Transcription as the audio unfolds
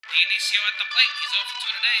Dionisio at the plate. He's over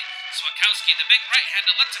 2 today. Swakowski, the big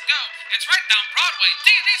right-hander, lets it go. It's right down Broadway.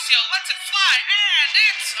 Dionisio lets it fly, and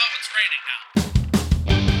it's raining now.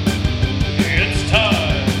 It's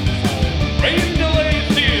time for Rain Delay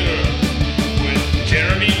Theater with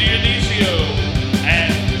Jeremy Dionisio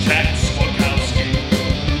and Jack Swakowski.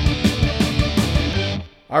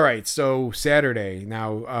 All right, so Saturday.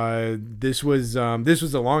 Now, this was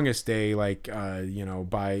the longest day, by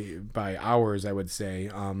hours, I would say.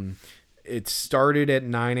 It started at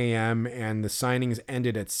 9 a.m. and the signings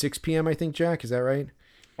ended at 6 p.m. I think, Jack, is that right?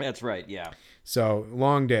 That's right, yeah. So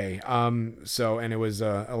long day. And it was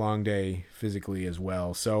a long day physically as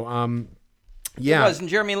well. So, yeah. It was, and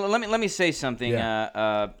Jeremy, let me say something.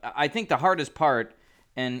 Yeah. I think the hardest part,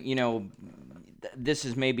 and this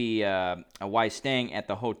is maybe why staying at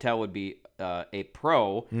the hotel would be a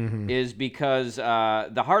pro, is because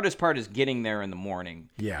the hardest part is getting there in the morning.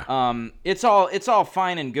 Yeah. It's all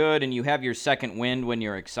fine and good, and you have your second wind when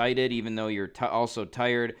you're excited, even though you're also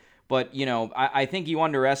tired. But I think you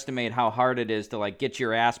underestimate how hard it is to get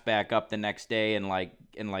your ass back up the next day and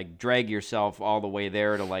drag yourself all the way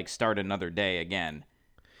there to start another day again.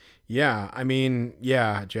 Yeah. I mean,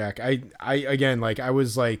 yeah, Jack. I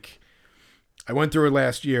went through it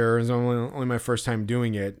last year. It was only my first time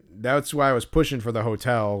doing it. That's why I was pushing for the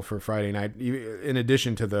hotel for Friday night, in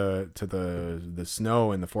addition to the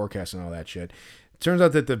snow and the forecast and all that shit. It turns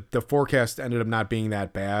out that the forecast ended up not being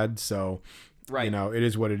that bad, so right. It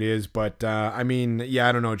is what it is. But I mean, yeah,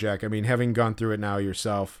 I don't know, Jack. I mean, having gone through it now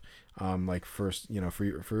yourself, first,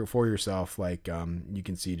 for yourself, you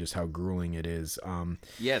can see just how grueling it is.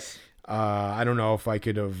 Yes. I don't know if I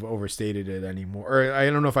could have overstated it anymore, or I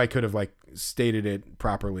don't know if I could have stated it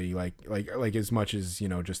properly, as much as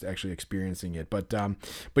just actually experiencing it. But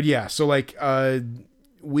yeah. So and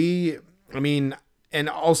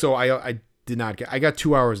also I did not get. I got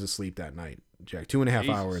 2 hours of sleep that night, Jack. 2.5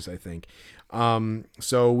 hours, I think.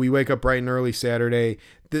 So we wake up bright and early Saturday.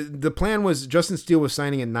 The plan was Justin Steele was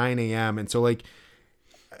signing at 9 a.m. and so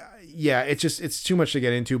yeah, it's too much to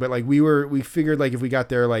get into, but we figured if we got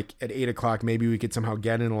there at 8 o'clock, maybe we could somehow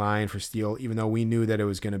get in line for Steele, even though we knew that it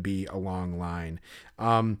was going to be a long line.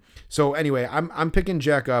 So anyway, I'm picking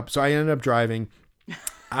Jack up. So I ended up driving.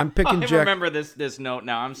 I'm picking Jack. I remember this note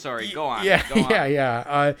now. I'm sorry. Go on. Yeah, Go on.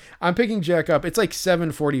 yeah. I'm picking Jack up. It's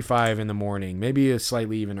 7:45 in the morning, maybe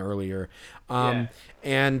slightly even earlier. And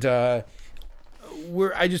I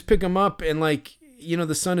just pick him up and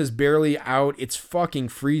the sun is barely out. It's fucking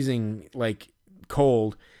freezing,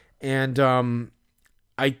 cold. And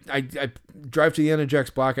I drive to the end of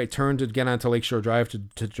Jack's block. I turn to get onto Lakeshore Drive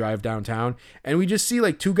to drive downtown. And we just see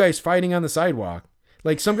two guys fighting on the sidewalk.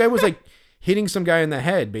 Some guy was hitting some guy in the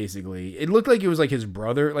head, basically. It looked like it was his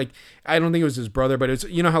brother. I don't think it was his brother, but it's,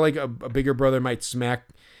 how a bigger brother might smack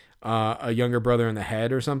a younger brother in the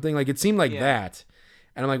head or something. It seemed like that.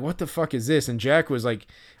 And I'm like, what the fuck is this? And Jack was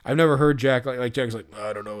I've never heard Jack Jack's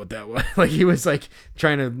I don't know what that was. He was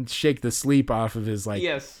trying to shake the sleep off of his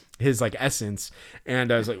yes. his essence.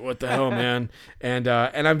 And I was like, what the hell, man? And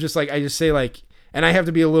I'm just I just say and I have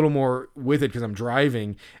to be a little more with it because I'm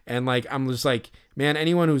driving. And I'm just man,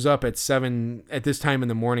 anyone who's up at 7 at this time in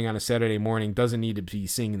the morning on a Saturday morning doesn't need to be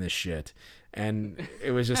seeing this shit. And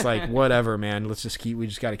it was just whatever, man. We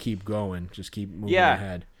just got to keep going. Just keep moving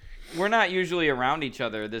ahead. We're not usually around each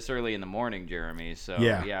other this early in the morning, Jeremy. So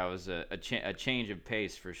yeah, it was a change of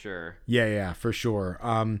pace for sure. Yeah, for sure.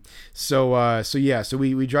 So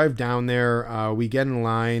we drive down there. We get in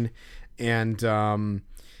line, and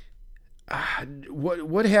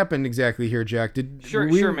what happened exactly here, Jack?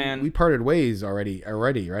 Sure, man. We parted ways already,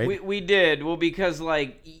 right? We did. Well, because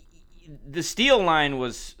the steel line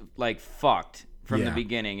was fucked from the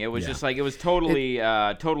beginning. It was just it was totally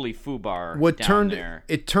FUBAR there.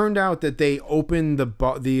 It turned out that they opened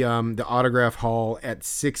the autograph hall at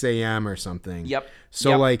 6 a.m. or something. Yep.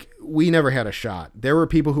 So we never had a shot. There were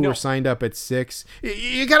people who were signed up at 6.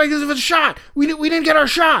 You gotta give us a shot. We didn't get our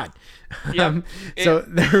shot. Yep. So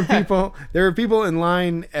there were people in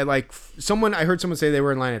line at I heard someone say they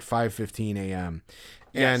were in line at 5:15 a.m.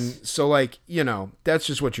 And so that's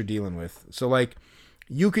just what you're dealing with. So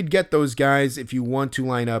you could get those guys if you want to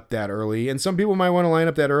line up that early. And some people might want to line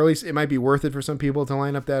up that early. It might be worth it for some people to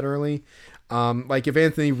line up that early. If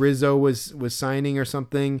Anthony Rizzo was signing or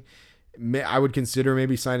something, I would consider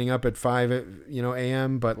maybe signing up at 5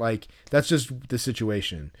 a.m. But that's just the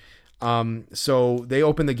situation. So they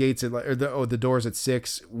opened the gates at the doors at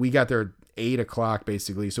 6. We got there at 8 o'clock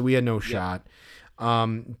basically. So we had no shot.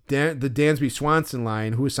 The Dansby Swanson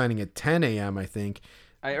line, who was signing at 10 a.m. I think.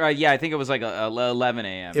 I think it was 11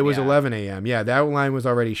 a.m. It was 11 a.m. Yeah, that line was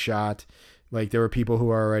already shot. Like there were people who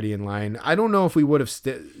are already in line. I don't know if we would have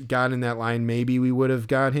got in that line. Maybe we would have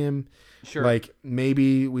got him. Sure. Like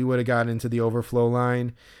maybe we would have got into the overflow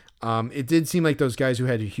line. It did seem like those guys who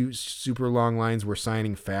had huge, super long lines were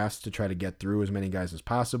signing fast to try to get through as many guys as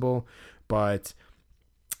possible. But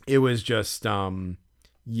it was just,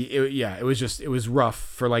 it was rough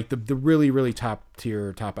for like the really, really top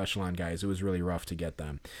tier, top echelon guys. It was really rough to get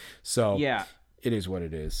them. So yeah, it is what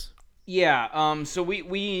it is. Yeah, so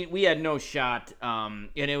we had no shot, and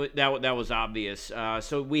that was obvious.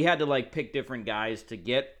 So we had to like pick different guys to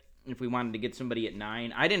get if we wanted to get somebody at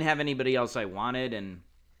 9. I didn't have anybody else I wanted, and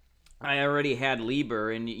I already had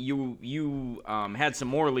Lieber, and you had some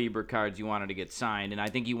more Lieber cards you wanted to get signed, and I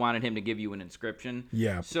think you wanted him to give you an inscription.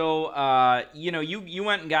 Yeah. So you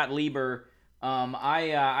went and got Lieber.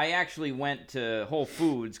 I actually went to Whole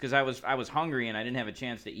Foods because I was hungry and I didn't have a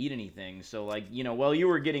chance to eat anything. So like, while you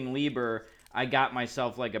were getting Lieber, I got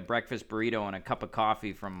myself like a breakfast burrito and a cup of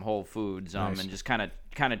coffee from Whole Foods, Nice. and just kind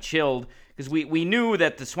of chilled because we knew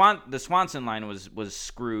that the Swanson line was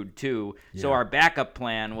screwed too. Yeah. So our backup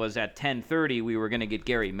plan was at 10:30 we were going to get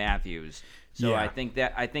Gary Matthews. So Yeah. I think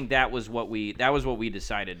that was what we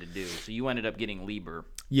decided to do. So you ended up getting Lieber.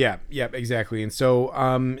 Yeah, exactly. And so,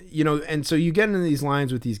 and so you get into these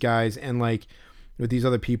lines with these guys and like with these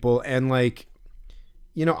other people, and like,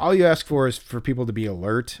 all you ask for is for people to be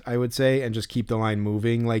alert, I would say, and just keep the line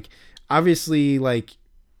moving. Like, obviously, like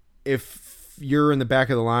if you're in the back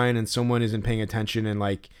of the line and someone isn't paying attention and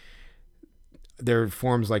like there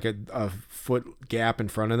forms like a foot gap in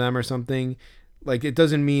front of them or something, like it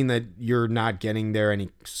doesn't mean that you're not getting there any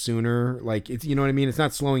sooner. Like it's, you know what I mean? It's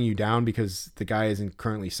not slowing you down because the guy isn't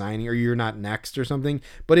currently signing or you're not next or something,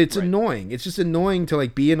 but it's Right. annoying. It's just annoying to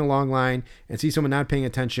like be in a long line and see someone not paying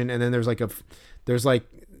attention. And then there's like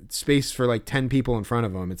space for like 10 people in front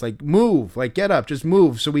of them. It's like, move, like get up, just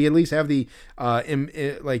move. So we at least have the,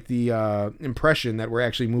 impression that we're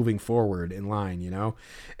actually moving forward in line,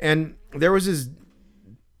 And there was this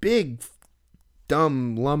big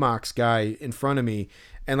dumb Lumox guy in front of me,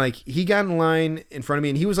 and like he got in line in front of me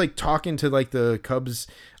and he was like talking to like the Cubs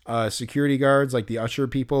security guards, like the usher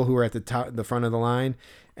people who were at the front of the line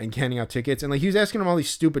and handing out tickets, and like he was asking them all these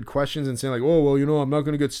stupid questions and saying like, oh well, I'm not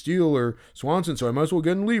gonna get Steele or Swanson, so I might as well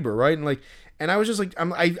get in Lieber, right? And I was just like,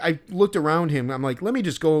 I looked around him, I'm like, let me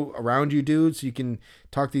just go around you, dude, so you can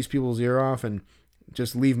talk these people's ear off and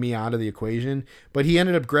just leave me out of the equation. But he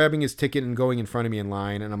ended up grabbing his ticket and going in front of me in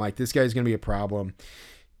line, and I'm like, this guy's gonna be a problem.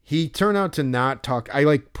 He turned out to not talk. I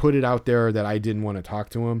like put it out there that I didn't want to talk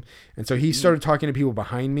to him, and so he started talking to people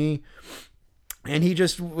behind me, and he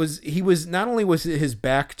was not only was his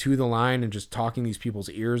back to the line and just talking these people's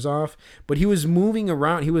ears off, but he was moving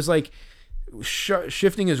around. He was like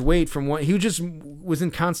shifting his weight from one. He just was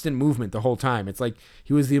in constant movement the whole time. It's like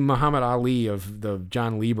he was the Muhammad Ali of the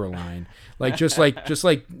John Lieber line,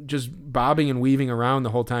 just bobbing and weaving around the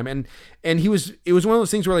whole time. And it was one of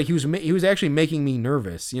those things where like he was actually making me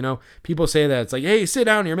nervous. People say that it's like, hey, sit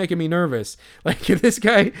down, you're making me nervous. Like this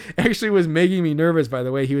guy actually was making me nervous by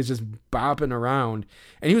the way he was just bopping around.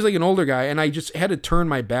 And he was like an older guy, and I just had to turn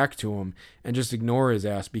my back to him and just ignore his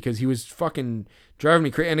ass because he was fucking driving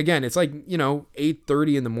me crazy. And again, it's like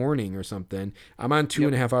 8:30 in the morning or something. I'm on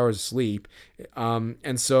 2.5 hours of sleep,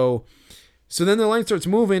 and so then the line starts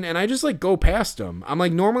moving, and I just like go past him. I'm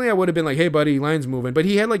like, normally I would have been like, hey buddy, line's moving, but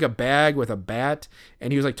he had like a bag with a bat,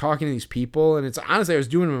 and he was like talking to these people, and it's honestly I was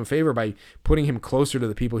doing him a favor by putting him closer to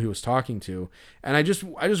the people he was talking to, and I just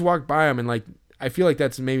walked by him, and like I feel like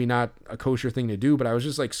that's maybe not a kosher thing to do, but I was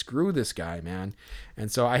just like, screw this guy, man.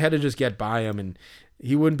 And so I had to just get by him, and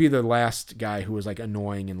he wouldn't be the last guy who was like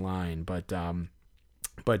annoying in line, but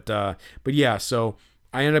yeah, so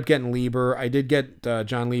I ended up getting Lieber. I did get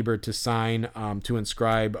John Lieber to sign to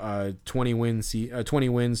inscribe 20 wins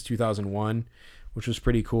 2001, which was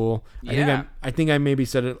pretty cool. Yeah. I think I maybe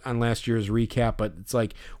said it on last year's recap, but it's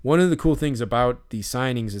like one of the cool things about these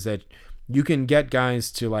signings is that you can get guys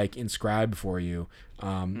to like inscribe for you.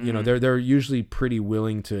 They're usually pretty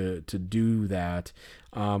willing to do that.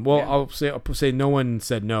 I'll say no one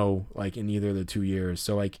said no, like in either of the 2 years.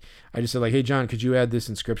 So like, I just said like, hey John, could you add this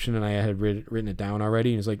inscription? And I had written it down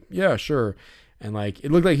already. And he's like, yeah, sure. And like,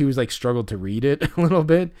 it looked like he was like struggled to read it a little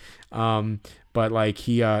bit. But like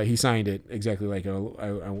he signed it exactly like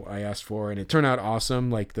I asked for, and it turned out awesome.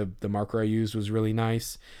 Like the marker I used was really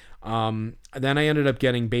nice. Then I ended up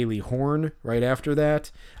getting Bailey Horn right after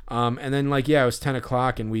that. And then like, yeah, it was 10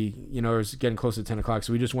 o'clock and we, it was getting close to 10 o'clock.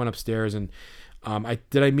 So we just went upstairs and,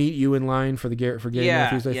 did I meet you in line for Gary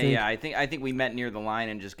Matthews? I think. I think we met near the line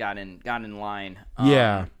and just got in line.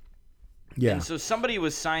 Yeah. Yeah. And so somebody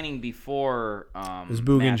was signing before. It was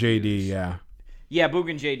Boog and JD, yeah. Yeah, Boog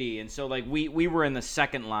and JD. And so like we were in the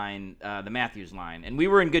second line, the Matthews line, and we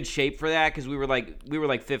were in good shape for that because we were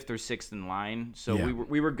like fifth or sixth in line, so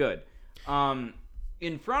we were good.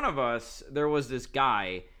 In front of us there was this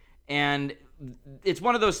guy, and it's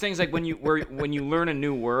one of those things like when you learn a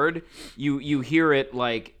new word, you hear it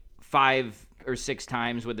like 5 or 6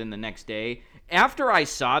 times within the next day. After I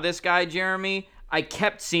saw this guy, Jeremy, I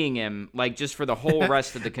kept seeing him like just for the whole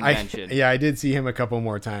rest of the convention. I did see him a couple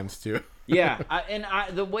more times too. Yeah,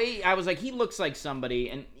 the way I was like, he looks like somebody,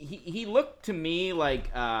 and he looked to me like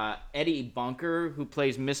Eddie Bunker, who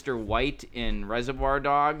plays Mr. White in Reservoir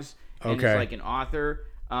Dogs, and is like an author.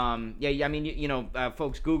 I mean,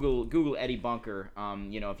 folks, Google Eddie Bunker,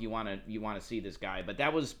 if you want to see this guy. But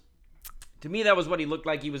that was, to me, that was what he looked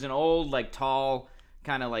like. He was an old, like tall,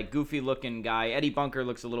 kind of like goofy looking guy. Eddie Bunker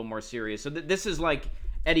looks a little more serious. So this is like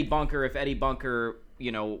Eddie Bunker if Eddie Bunker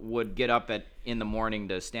would get up in the morning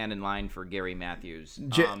to stand in line for Gary Matthews.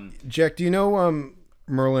 Jack, do you know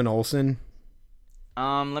Merlin Olsen?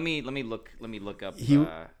 Let me look up.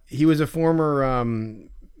 He was a former.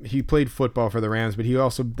 He played football for the Rams, but he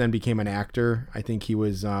also then became an actor. I think he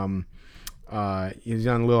was. He was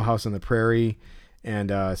on Little House on the Prairie,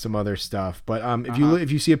 and some other stuff. But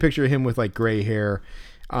if you see a picture of him with like gray hair,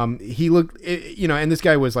 he looked. And this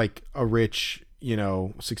guy was like a rich,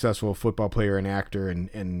 successful football player and actor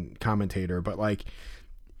and commentator. But like,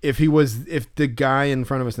 if the guy in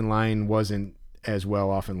front of us in line wasn't as well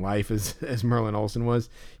off in life as Merlin Olsen was,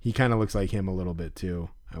 he kind of looks like him a little bit too,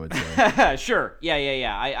 I would say. Sure.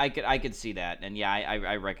 Yeah. I could see that. And yeah,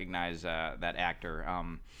 I recognize that actor.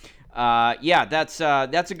 That's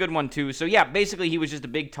a good one too. So yeah, basically he was just a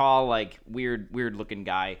big, tall, like weird looking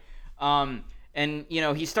guy. And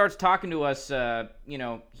he starts talking to us,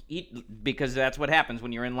 because that's what happens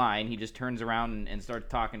when you're in line. He just turns around and starts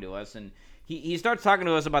talking to us, and he starts talking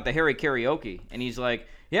to us about the Harry karaoke, and he's like,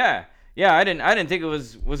 yeah, I didn't think it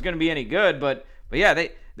was going to be any good, but yeah,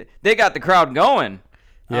 they got the crowd going.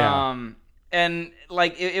 Yeah. And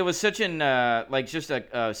like it was such an like just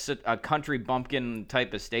a country bumpkin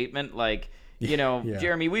type of statement, like. Yeah.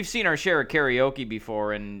 Jeremy, we've seen our share of karaoke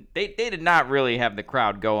before, and they did not really have the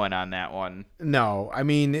crowd going on that one. No, I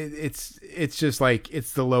mean it's just like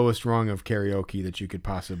it's the lowest rung of karaoke that you could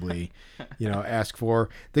possibly, ask for.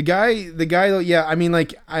 The guy, yeah. I mean,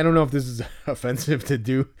 like I don't know if this is offensive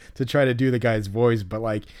to try to do the guy's voice, but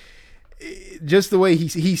like just the way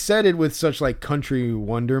he said it with such like country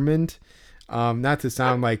wonderment. Not to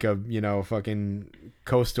sound like a fucking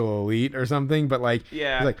coastal elite or something, but like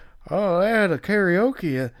yeah, like. Oh, they had a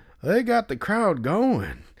karaoke. They got the crowd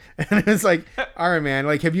going. And it's like, all right, man,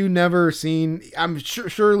 like, have you never seen, I'm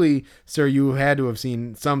surely, sir, you had to have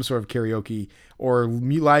seen some sort of karaoke or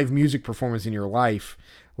live music performance in your life,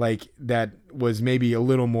 like, that was maybe a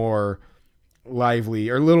little more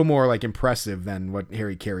lively or a little more, like, impressive than what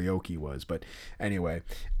Harry karaoke was. But anyway,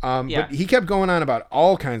 but he kept going on about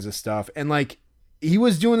all kinds of stuff. And, like, he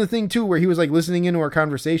was doing the thing too where he was like listening into our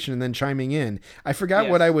conversation and then chiming in. I forgot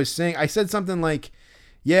what I was saying. I said something like,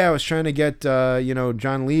 yeah, I was trying to get,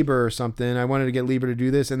 John Lieber or something. I wanted to get Lieber to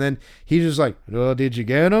do this. And then he's just like, oh, did you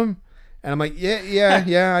get him? And I'm like,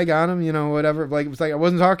 yeah, I got him, whatever. Like, it was like, I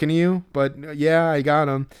wasn't talking to you, but yeah, I got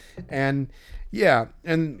him. And yeah.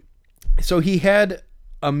 And so he had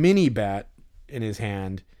a mini bat in his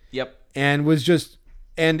hand. Yep. And was just,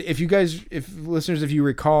 and if you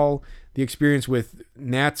recall, the experience with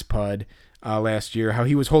Nat's Pud last year, how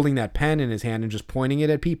he was holding that pen in his hand and just pointing it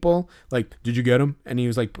at people, like, did you get him? And he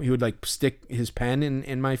would like stick his pen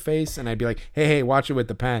in my face, and I'd be like, hey, watch it with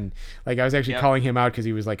the pen. Like, I was actually calling him out because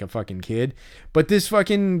he was like a fucking kid. But this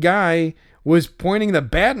fucking guy was pointing the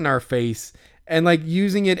bat in our face and like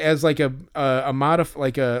using it as like a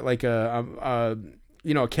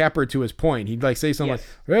capper to his point. He'd like say something like,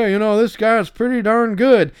 hey, this guy's pretty darn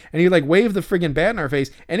good. And he'd like wave the friggin' bat in our face.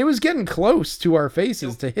 And it was getting close to our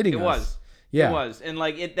faces to hitting us. It was. Yeah. It was. And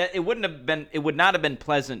like it would not have been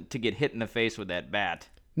pleasant to get hit in the face with that bat.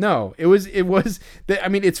 No, it was, I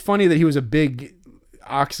mean, it's funny that he was a big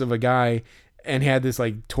ox of a guy and had this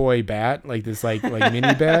like toy bat, like this like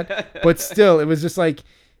mini bat. But still, it was just like,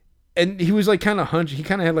 and he was like kind of hunched. He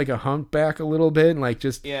kind of had like a humpback a little bit, and like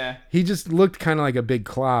just he just looked kind of like a big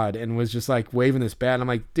clod, and was just like waving this bat. And I'm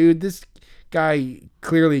like, dude, this guy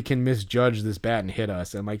clearly can misjudge this bat and hit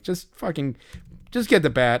us. And like, just get the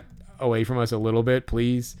bat away from us a little bit,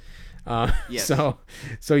 please. Yes. So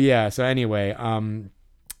anyway,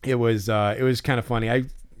 it was kind of funny.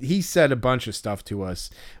 He said a bunch of stuff to us,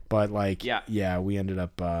 but like, we ended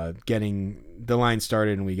up getting the line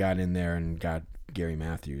started, and we got in there and got Gary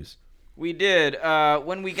Matthews. We did.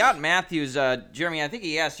 When we got Matthews, Jeremy, I think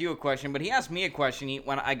he asked you a question, but he asked me a question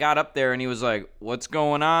when I got up there, and he was like, "What's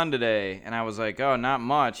going on today?" And I was like, "Oh, not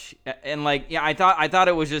much." And like, yeah, I thought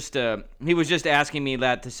it was just he was just asking me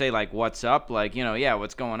that to say like, "What's up?" Like, yeah,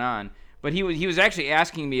 what's going on? But he was actually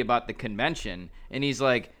asking me about the convention, and he's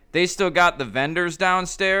like, "They still got the vendors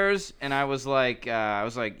downstairs?" And I was like,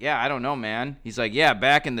 "Yeah, I don't know, man." He's like, "Yeah,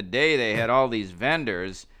 back in the day, they had all these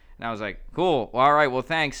vendors." And I was like, cool. Well, all right. Well,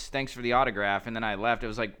 thanks for the autograph. And then I left. It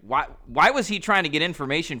was like, why was he trying to get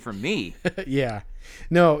information from me? Yeah.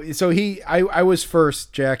 No, so I was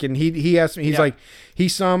first, Jack, and he asked me, he's like, he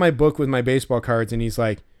saw my book with my baseball cards, and he's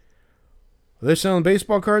like, they're selling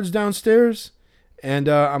baseball cards downstairs? And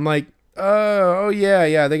I'm like, oh,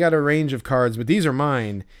 yeah, they got a range of cards, but these are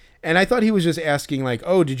mine. And I thought he was just asking, like,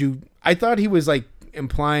 I thought he was, like,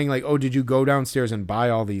 implying, like, oh, did you go downstairs and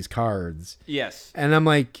buy all these cards? Yes. And I'm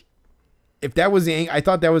like, if that was I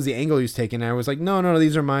thought that was the angle he was taking. And I was like, no,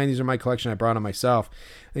 these are mine. These are my collection. I brought them myself.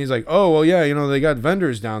 And he's like, oh, well, yeah, they got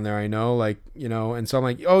vendors down there. I know, like, and so I'm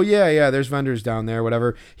like, oh, yeah, there's vendors down there,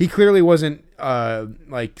 whatever. He clearly wasn't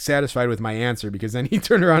like satisfied with my answer, because then he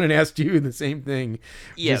turned around and asked you the same thing,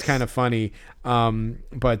 which is kind of funny.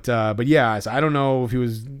 But yeah, so I don't know if he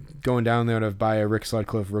was going down there to buy a Rick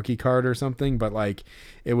Sutcliffe rookie card or something, but like,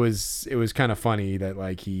 it was kind of funny that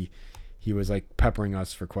like he was like peppering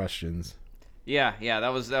us for questions. Yeah,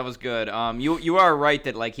 that was good. You are right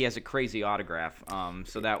that like he has a crazy autograph.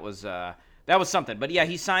 So that was something. But yeah,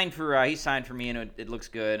 he signed for me, and it looks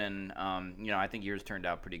good, and I think yours turned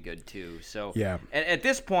out pretty good too. So yeah. At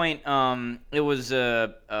this point, it was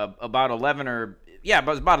about 11 it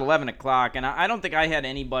was about 11 o'clock, and I don't think I had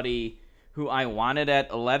anybody who I wanted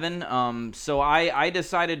at 11. So I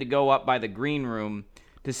decided to go up by the green room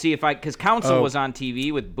to see if because Council was on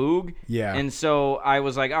TV with Boog. Yeah. And so I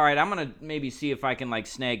was like, all right, I'm going to maybe see if I can like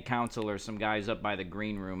snag Council or some guys up by the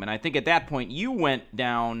green room. And I think at that point you went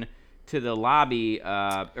down to the lobby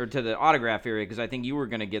or to the autograph area, because I think you were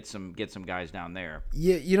going to get some guys down there.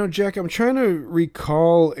 Yeah, Jack, I'm trying to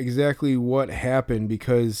recall exactly what happened,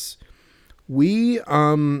 because we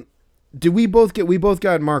both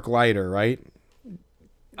got Mark Leiter, right?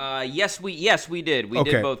 Yes, we did. We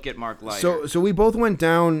did both get Mark Leiter. So we both went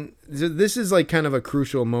down. This is like kind of a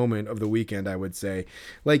crucial moment of the weekend, I would say.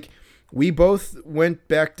 Like, we both went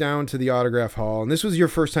back down to the autograph hall, and this was your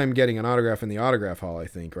first time getting an autograph in the autograph hall, I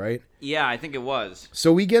think, right? Yeah, I think it was.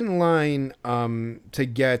 So we get in line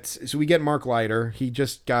we get Mark Leiter. He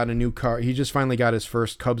just got a new card. He just finally got his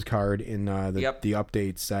first Cubs card in the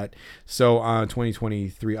update set. So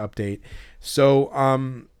 2023 update.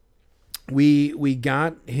 So we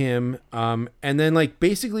got him, and then like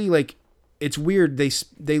basically like it's weird.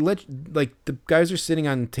 They let like the guys are sitting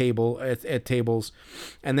on at tables,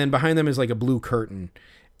 and then behind them is like a blue curtain,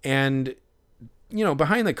 and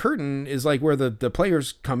behind the curtain is like where the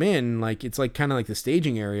players come in. Like it's like kind of like the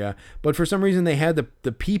staging area, but for some reason they had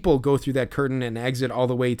the people go through that curtain and exit all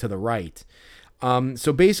the way to the right.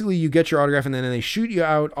 So basically you get your autograph, and then they shoot you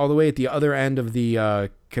out all the way at the other end of the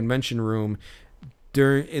convention room,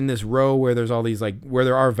 in this row where there's all these like where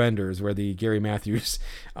there are vendors, where the Gary Matthews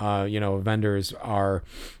vendors are.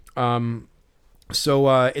 So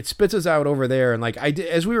it spits us out over there, and like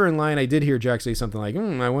as we were in line, I did hear Jack say something like,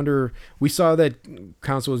 I wonder, we saw that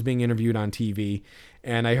Council was being interviewed on TV,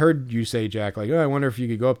 and I heard you say, Jack, like, I wonder if you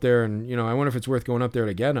could go up there, and I wonder if it's worth going up there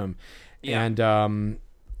to get him. Yeah. And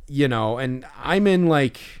and I'm in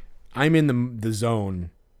the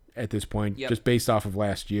zone at this point, just based off of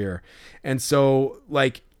last year. And so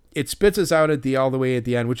like it spits us out all the way at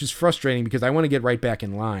the end, which is frustrating, because I want to get right back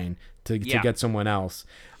in line to get someone else.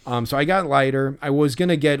 So I got Leiter. I was going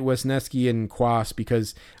to get Wisniewski and Quas,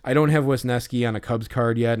 because I don't have Wisniewski on a Cubs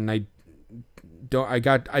card yet. And I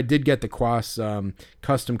did get the Quas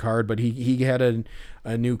custom card, but he had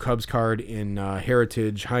a new Cubs card in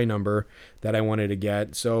Heritage high number that I wanted to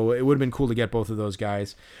get. So it would have been cool to get both of those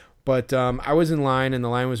guys. But I was in line, and the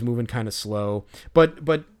line was moving kind of slow. But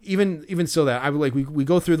even still, that I would like we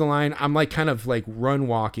go through the line. I'm like kind of like run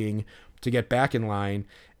walking to get back in line.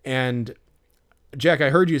 And Jack,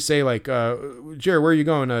 I heard you say like, Jared, where are you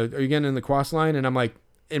going? Are you getting in the Quas line? And I'm like,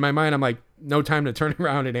 in my mind, I'm like, no time to turn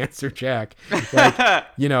around and answer Jack. Like,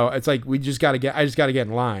 it's like I just got to get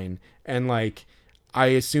in line. And like, I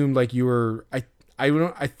assumed like you were, I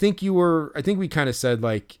think we kind of said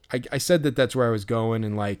like, I said that's where I was going,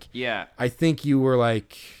 and like, yeah, I think you were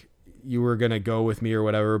like, you were going to go with me or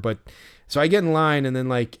whatever. But so I get in line, and then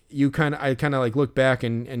like I kind of like look back,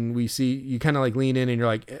 and we see you kind of like lean in, and you're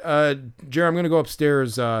like, Jared, I'm going to go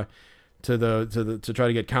upstairs, to try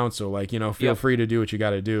to get counsel. Like, feel free to do what you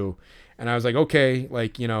got to do. And I was like, okay,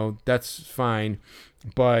 like, that's fine.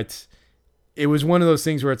 But it was one of those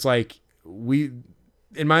things where it's like,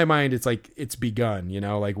 in my mind, it's like, it's begun,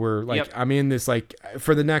 like we're like, I'm in this, like,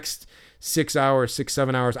 for the next 7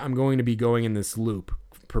 hours, I'm going to be going in this loop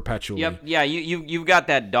perpetually. Yep. Yeah. You've got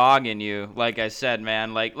that dog in you. Like I said,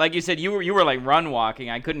 man, like you said, you were like run walking.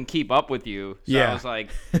 I couldn't keep up with you. So I was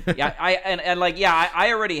like, I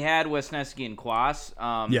already had Wisniewski and Kwas.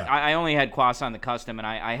 I only had Kwas on the custom, and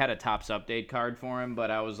I had a Topps update card for him,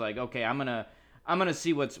 but I was like, okay, I'm gonna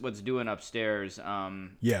see what's doing upstairs.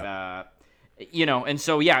 And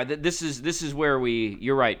so this is where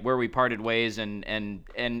you're right, where we parted ways, and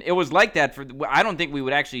it was like that I don't think we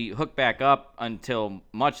would actually hook back up until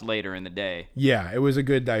much later in the day. Yeah, it was a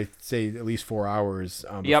good, I'd say, at least 4 hours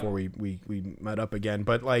before we met up again.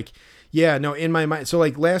 But like, in my mind, so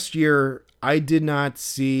like last year I did not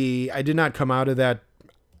come out of that.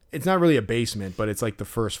 It's not really a basement, but it's like the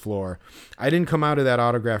first floor. I didn't come out of that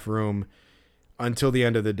autograph room until the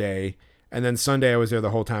end of the day. And then Sunday I was there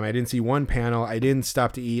the whole time. I didn't see one panel. I didn't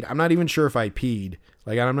stop to eat. I'm not even sure if I peed.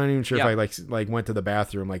 Like, I'm not even sure if I like went to the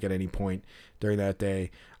bathroom like at any point during that day.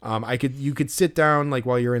 You could sit down like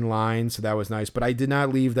while you're in line, so that was nice. But I did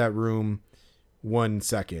not leave that room 1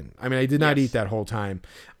 second. I mean, I did not eat that whole time.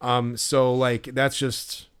 So like that's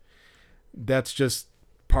just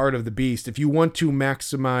part of the beast. If you want to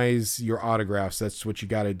maximize your autographs, that's what you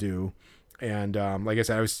got to do. And like I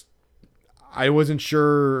said, I wasn't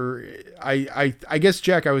sure. I guess,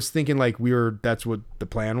 Jack, I was thinking like that's what the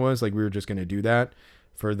plan was. Like we were just going to do that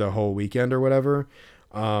for the whole weekend or whatever.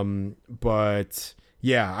 But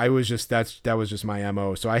yeah, I was just, that was just my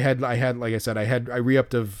MO. So I had, like I said, I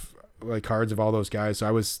re-upped of like cards of all those guys.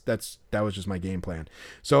 So that was just my game plan.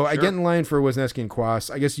 So I get in line for Wisniewski and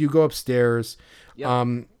Kwas. I guess you go upstairs.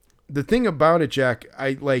 Yep. The thing about it, Jack,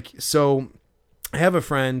 I have a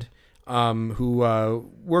friend who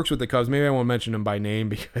works with the Cubs. Maybe I won't mention him by name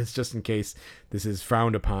because just in case this is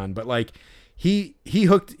frowned upon. But like he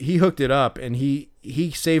hooked it up, and he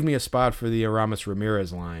saved me a spot for the Aramis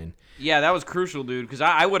Ramirez line. Yeah, that was crucial, dude, because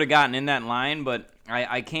I would have gotten in that line, but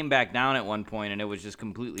I came back down at one point, and it was just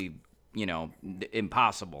completely,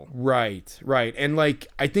 impossible. Right. And like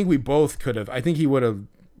I think we both could have. I think he would have,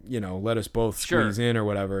 let us both squeeze in or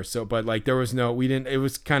whatever. So, but like there was we didn't. It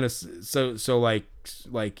was kind of so like.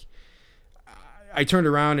 I turned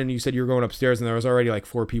around and you said you were going upstairs, and there was already like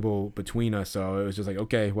 4 people between us. So it was just like,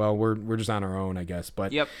 okay, well, we're just on our own, I guess.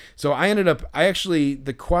 But so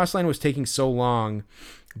the Kwas line was taking so long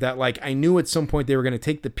that like I knew at some point they were going to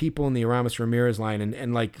take the people in the Aramis Ramirez line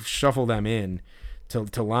and like shuffle them in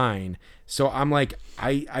to line. So I'm like,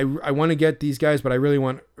 I want to get these guys, but I really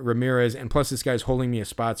want Ramirez, and plus this guy's holding me a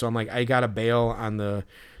spot. So I'm like, I got to bail on the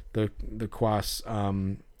Kwas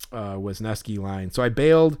Wisniewski line. So I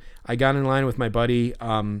bailed. I got in line with my buddy,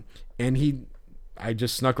 and I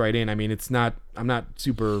just snuck right in. I mean, I'm not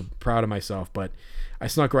super proud of myself, but I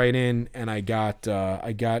snuck right in, and I got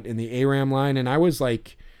in the ARAM line, and I was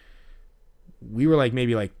like, we were like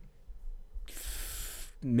maybe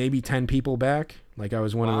 10 people back. Like I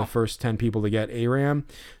was one of the first 10 people to get ARAM.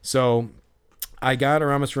 So I got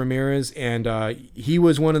Aramis Ramirez, and he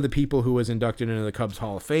was one of the people who was inducted into the Cubs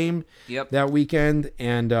Hall of Fame that weekend.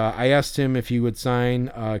 And I asked him if he would sign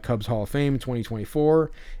Cubs Hall of Fame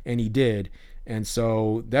 2024, and he did. And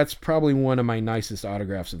so that's probably one of my nicest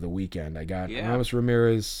autographs of the weekend. I got Aramis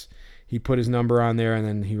Ramirez. He put his number on there, and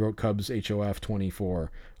then he wrote Cubs HOF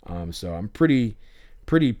 24. So I'm pretty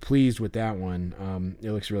pleased with that one.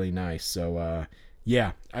 It looks really nice. So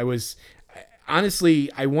I was... Honestly,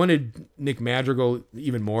 I wanted Nick Madrigal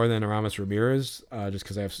even more than Aramis Ramirez, just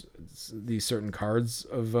because I have these certain cards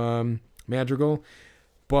of Madrigal.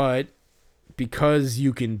 But because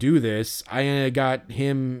you can do this, I got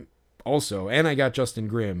him also, and I got Justin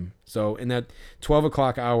Grimm. So in that 12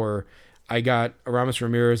 o'clock hour, I got Aramis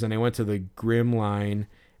Ramirez, and I went to the Grimm line,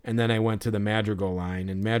 and then I went to the Madrigal line.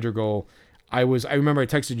 And Madrigal, I remember I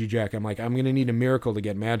texted you, Jack. I'm like, I'm gonna need a miracle to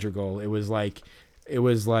get Madrigal. It was like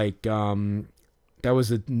that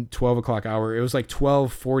was a 12 o'clock hour. It was like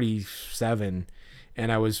 12:47,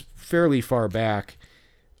 and I was fairly far back.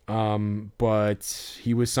 But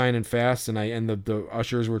he was signing fast, and the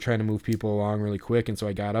ushers were trying to move people along really quick, and so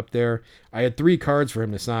I got up there. I had 3 cards for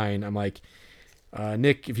him to sign. I'm like,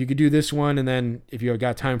 Nick, if you could do this one, and then if you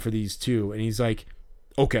got time for these 2, and he's like,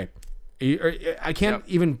 okay. I can't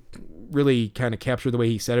even really kind of capture the way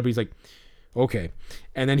he said it, but he's like, okay.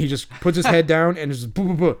 And then he just puts his head down and just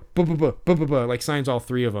like signs all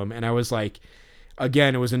 3 of them. And I was like,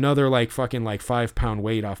 again, it was another like fucking like 5-pound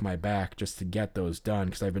weight off my back just to get those done,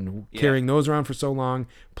 because I've been carrying those around for so long.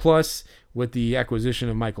 Plus, with the acquisition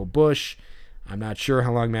of Michael Bush, I'm not sure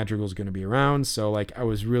how long Madrigal's going to be around. So like, I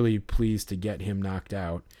was really pleased to get him knocked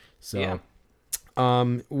out. So,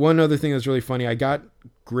 one other thing that's really funny, I got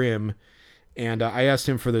Grimm, and I asked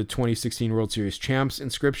him for the 2016 World Series champs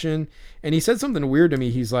inscription, and he said something weird to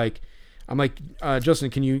me. He's like, I'm like,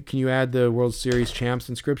 Justin, can you add the World Series champs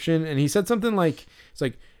inscription? And he said something like, it's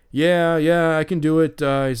like, yeah, I can do it.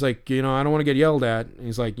 He's like, I don't want to get yelled at. And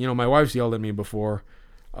he's like, my wife's yelled at me before.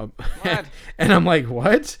 What? And I'm like,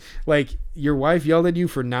 what? Like, your wife yelled at you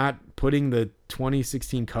for not putting the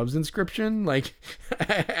 2016 Cubs inscription? Like,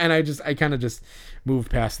 and I kind of just moved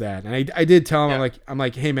past that. And I did tell him, I'm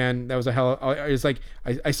like, hey man, that was a hell. It's like,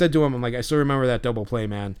 I said to him, I'm like, I still remember that double play,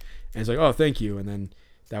 man. And he's like, oh, thank you. And then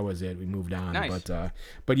that was it. We moved on. Nice.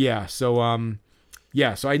 But yeah, so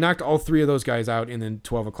I knocked all 3 of those guys out in the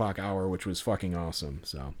 12 o'clock hour, which was fucking awesome.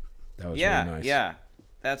 So that was really nice. Yeah.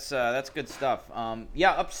 That's good stuff.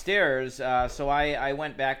 Upstairs. So I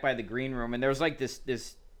went back by the green room, and there was like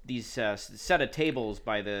these set of tables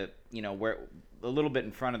by the where a little bit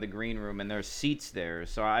in front of the green room, and there's seats there.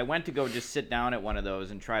 So I went to go just sit down at one of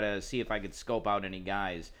those and try to see if I could scope out any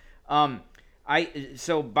guys.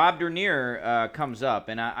 So Bob Dernier comes up,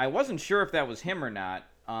 and I wasn't sure if that was him or not.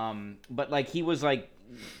 But like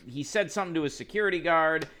he said something to his security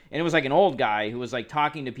guard, and it was like an old guy who was like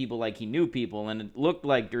talking to people like he knew people, and it looked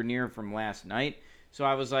like Dernier from last night. So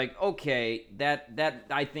I was like, okay, that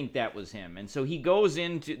I think that was him. And so he goes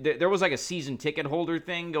into there was like a season ticket holder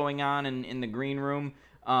thing going on in the green room,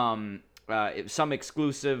 some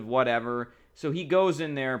exclusive whatever. So he goes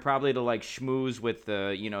in there probably to like schmooze with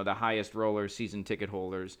the highest roller season ticket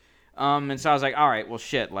holders. And so I was like, all right, well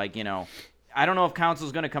shit, like I don't know if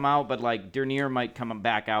Council's going to come out, but like Dernier might come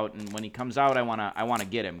back out, and when he comes out, I want to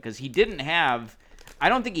get him, because he didn't have, I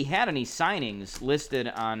don't think he had any signings listed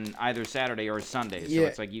on either Saturday or Sunday. So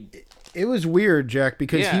it's like it was weird, Jack,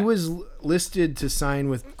 because he was listed to sign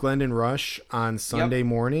with Glendon Rush on Sunday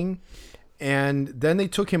morning, and then they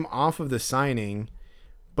took him off of the signing.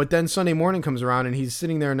 But then Sunday morning comes around and he's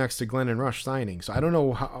sitting there next to Glendon Rush signing. So I don't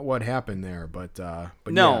know what happened there, but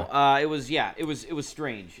no, it was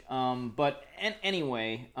strange. But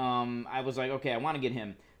anyway, I was like, okay, I want to get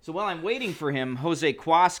him. So while I'm waiting for him, Jose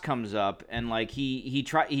Cuas comes up, and like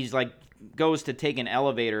he's like goes to take an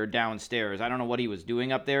elevator downstairs. I don't know what he was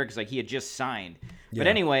doing up there, because like he had just signed. But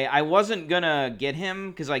anyway, I wasn't gonna get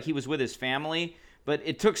him because like he was with his family. But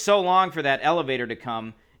it took so long for that elevator to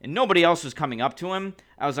come, and nobody else was coming up to him.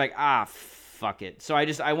 I was like, fuck it. So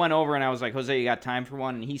I went over and I was like, Jose, you got time for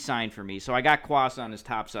one? And he signed for me. So I got Quas on his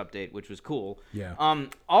Tops update, which was cool. Yeah.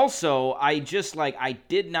 Also, I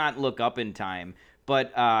did not look up in time,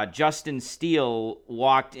 but Justin Steele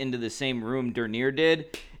walked into the same room Dernier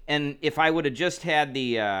did. And if I would have just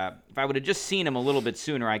seen him a little bit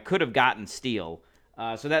sooner, I could have gotten Steele.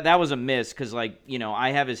 So that was a miss, because I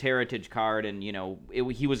have his heritage card, and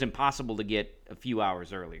he was impossible to get a few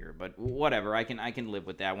hours earlier. But whatever, I can live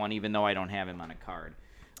with that one, even though I don't have him on a card.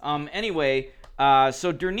 Anyway,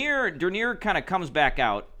 so Dernier kind of comes back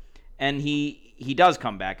out, and he does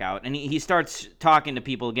come back out, and he starts talking to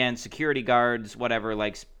people again, security guards, whatever,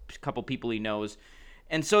 like a couple people he knows.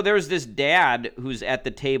 And so there's this dad who's at the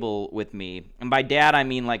table with me, and by dad I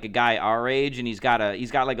mean like a guy our age, and he's got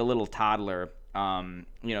like a little toddler.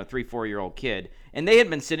 3-4-year-old kid, and they had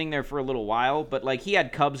been sitting there for a little while, but like he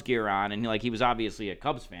had Cubs gear on, and like he was obviously a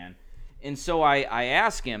Cubs fan. And so I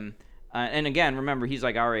asked him, and again, remember, he's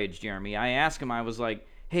like our age, Jeremy. I asked him, I was like,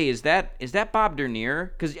 hey, is that Bob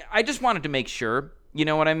Dernier? Because I just wanted to make sure, you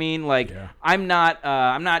know what I mean? Like, I'm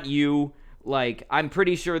not you. Like, I'm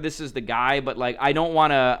pretty sure this is the guy, but like I don't want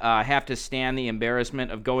to have to stand the embarrassment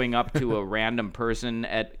of going up to a random person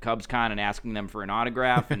at CubsCon and asking them for an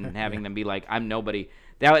autograph and having them be like, I'm nobody.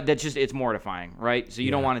 That's just, it's mortifying, right? So you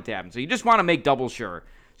don't want it to happen. So you just want to make double sure.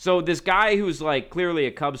 So this guy who's like clearly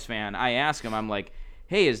a Cubs fan, I ask him, I'm like,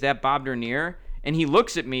 hey, is that Bob Dernier? And he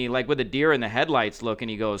looks at me like with a deer in the headlights look, and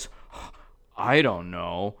he goes, I don't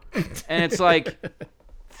know. And it's like,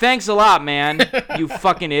 thanks a lot, man, you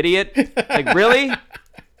fucking idiot. Like, really?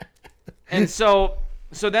 And so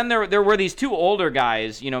then there were these two older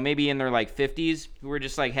guys, maybe in their like 50s, who were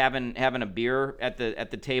just like having a beer at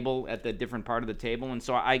the table, at the different part of the table. And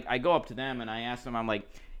so I go up to them and I ask them, I'm like,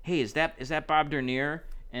 hey, is that Bob Dernier?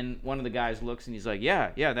 And one of the guys looks and he's like, yeah,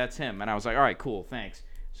 that's him. And I was like, all right, cool, thanks.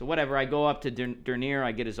 So whatever, I go up to Dernier,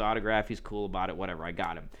 I get his autograph, he's cool about it, whatever, I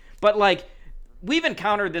got him. But like, we've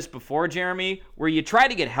encountered this before, Jeremy, where you try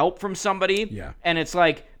to get help from somebody, and it's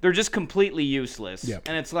like they're just completely useless. Yep.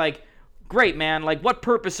 And it's like, great, man. Like, what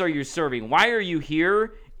purpose are you serving? Why are you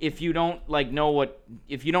here if you don't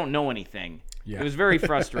if you don't know anything? Yeah. It was very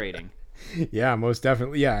frustrating. Yeah, most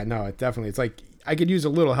definitely. Yeah, no, it definitely. It's like, I could use a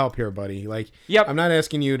little help here, buddy. Like, Yep. I'm not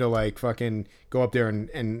asking you to like fucking go up there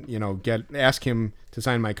and ask him to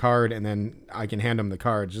sign my card and then I can hand him the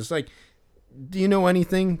card. Just like, do you know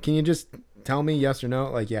anything? Can you just tell me yes or no?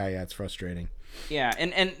 Like, yeah, it's frustrating. Yeah,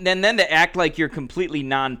 and then to act like you're completely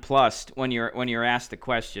nonplussed when you're asked the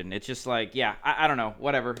question. It's just like, yeah, I don't know,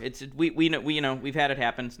 whatever. It's we know we've had it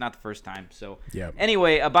happen. It's not the first time. So yeah.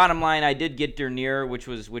 Anyway, bottom line, I did get Dernier, which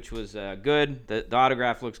was good. The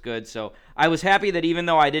autograph looks good. So I was happy that even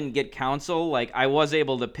though I didn't get Counsell, like I was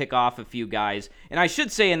able to pick off a few guys. And I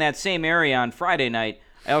should say in that same area on Friday night,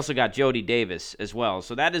 I also got Jody Davis as well.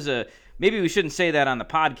 So that is maybe we shouldn't say that on the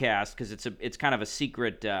podcast because it's kind of a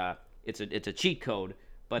secret. It's a cheat code,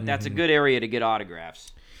 but that's a good area to get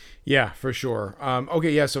autographs. Yeah, for sure.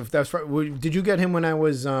 Okay, yeah. So if that's did you get him when I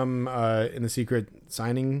was in the secret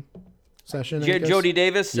signing session? Jody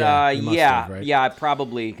Davis. Yeah, you must have, right? Yeah,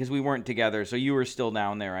 probably because we weren't together, so you were still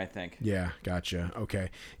down there, I think. Yeah, gotcha. Okay.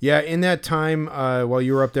 Yeah, in that time while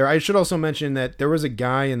you were up there, I should also mention that there was a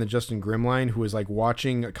guy in the Justin Grimm line who was like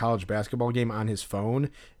watching a college basketball game on his phone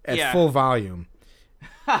at full volume.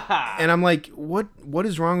 And I'm like, what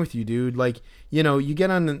is wrong with you, dude? Like, you get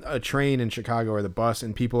on a train in Chicago or the bus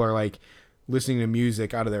and people are like listening to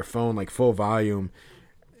music out of their phone, like full volume.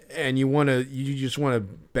 And you just want to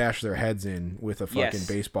bash their heads in with a fucking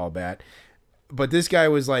baseball bat. But this guy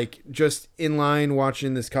was like just in line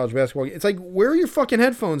watching this college basketball game. It's like, where are your fucking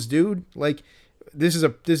headphones, dude? Like, this is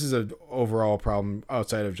a overall problem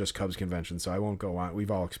outside of just Cubs convention, so I won't go on.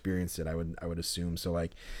 We've all experienced it, I would assume. So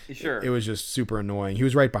like, sure, it was just super annoying. He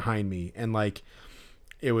was right behind me, and like,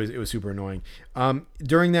 it was super annoying.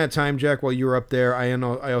 During that time, Jack, while you were up there, I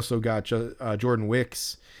also got Jordan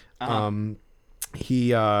Wicks. I got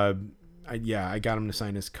him to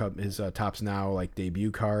sign his Topps Now like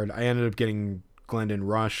debut card. I ended up getting Glendon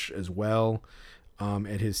Rush as well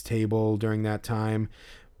at his table during that time.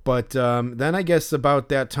 But then I guess about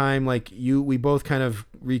that time, like we both kind of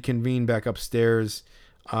reconvened back upstairs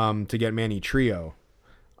to get Manny Trillo,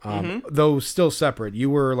 though still separate. You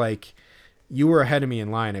were ahead of me in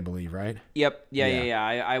line, I believe, right? Yep.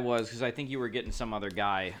 Yeah. I was because I think you were getting some other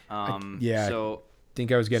guy. So I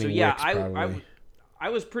think I was getting Wicks, probably. I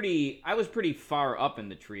was pretty far up in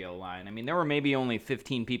the Trillo line. I mean, there were maybe only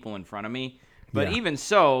 15 people in front of me. But even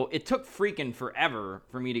so, it took freaking forever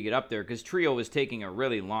for me to get up there because Trillo was taking a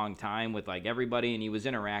really long time with like everybody and he was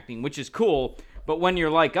interacting, which is cool. But when you're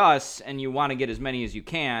like us and you want to get as many as you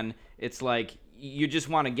can, it's like you just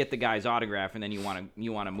want to get the guy's autograph and then you want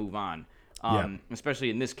to move on, especially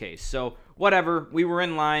in this case. So whatever, we were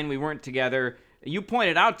in line, we weren't together. You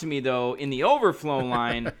pointed out to me though in the overflow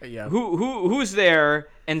line, who's there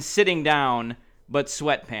and sitting down but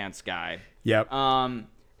sweatpants guy. Yep.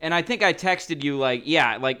 And I think I texted you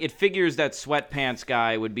it figures that sweatpants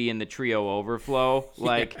guy would be in the Trillo overflow.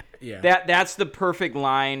 Like that's the perfect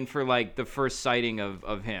line for like the first sighting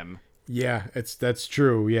of him. Yeah, that's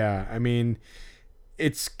true. Yeah. I mean,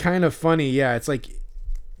 it's kind of funny. Yeah, it's like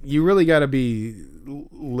you really got to be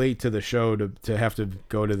late to the show to have to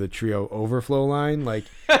go to the Trillo overflow line. Like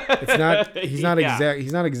it's not he's not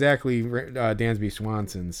exactly Dansby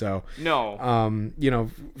Swanson. So no,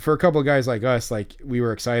 for a couple of guys like us, like we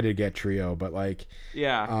were excited to get Trillo, but like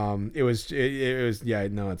it was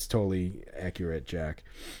it's totally accurate, Jack.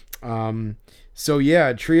 So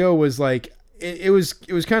yeah, Trillo was like it was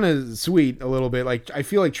kind of sweet a little bit. Like I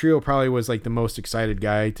feel like Trillo probably was like the most excited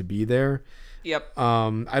guy to be there. Yep.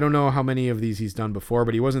 I don't know how many of these he's done before,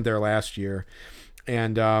 but he wasn't there last year.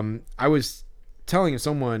 And I was telling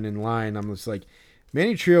someone in line, I'm just like,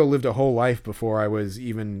 Manny Trillo lived a whole life before I was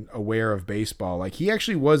even aware of baseball. Like he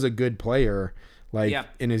actually was a good player,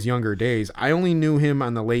 in his younger days. I only knew him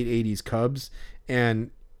on the late 80s Cubs.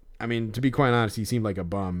 And I mean, to be quite honest, he seemed like a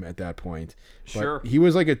bum at that point. Sure. But he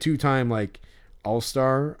was like a two-time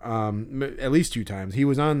All-Star, at least 2 times. He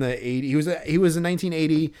was on the 80. He was a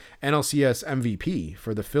 1980 NLCS MVP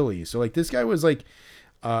for the Phillies. So like this guy was like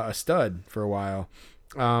a stud for a while.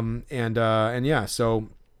 And yeah. So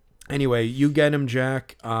anyway, you get him,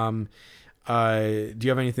 Jack. Do you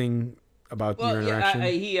have anything about your interaction?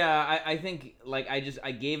 I think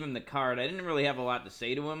I gave him the card. I didn't really have a lot to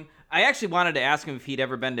say to him. I actually wanted to ask him if he'd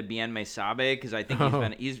ever been to Bien Mesabe because I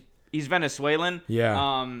think he's Venezuelan.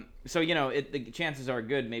 Yeah. So the chances are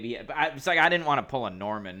good. Maybe, but it's like I didn't want to pull a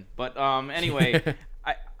Norman. But anyway,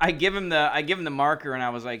 I give him the marker, and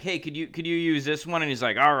I was like, hey, could you use this one? And he's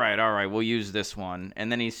like, all right, we'll use this one. And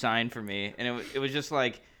then he signed for me, and it was just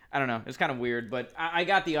like I don't know. It's kind of weird, but I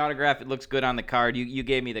got the autograph. It looks good on the card. You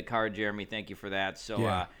gave me the card, Jeremy. Thank you for that. So,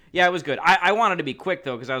 yeah, it was good. I wanted to be quick,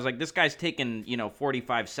 though, because I was like, this guy's taking,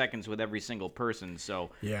 45 seconds with every single person. So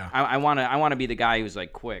yeah, I want to be the guy who's,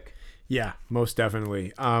 like, quick. Yeah, most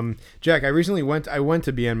definitely. Jack, I recently went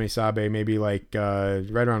to Bien Mesabe maybe like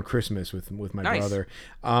right around Christmas with my brother.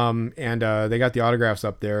 And they got the autographs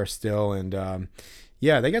up there still. And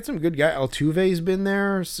yeah, they got some good guys. Altuve's been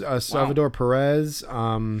there. Salvador Perez.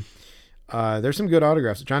 There's some good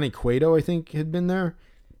autographs. Johnny Cueto, I think, had been there.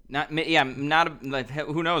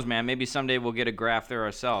 Who knows, man? Maybe someday we'll get a graph there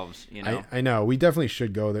ourselves. I know. We definitely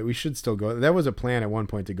should go there. We should still go. That was a plan at one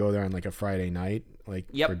point to go there on like a Friday night,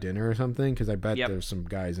 for dinner or something, because I bet there's some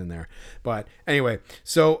guys in there. But anyway,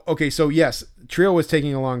 so yes, Trillo was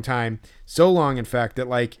taking a long time. So long, in fact, that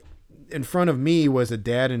like in front of me was a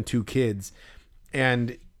dad and two kids,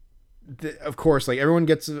 and of course, like everyone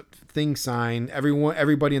gets a thing signed.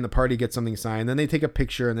 Everybody in the party gets something signed. Then they take a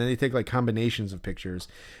picture, and then they take like combinations of pictures.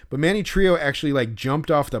 But Manny Trillo actually like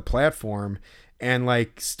jumped off the platform and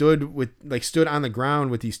like stood on the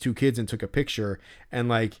ground with these two kids and took a picture. And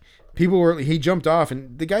like he jumped off,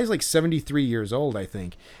 and the guy's like 73 years old, I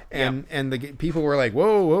think. And the people were like,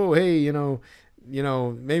 whoa, hey,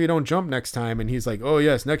 maybe don't jump next time. And he's like, oh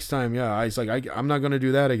yes, next time. Yeah. I was like, I'm not going to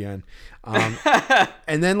do that again.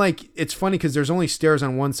 And then like, it's funny because there's only stairs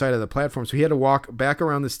on one side of the platform. So he had to walk back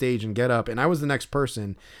around the stage and get up. And I was the next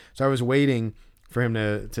person. So I was waiting for him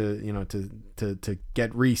to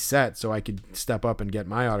get reset so I could step up and get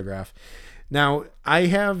my autograph. Now I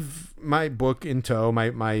have my book in tow, my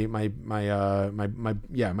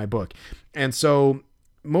book. And so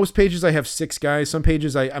most pages I have 6 guys. Some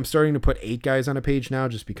pages I'm starting to put 8 guys on a page now,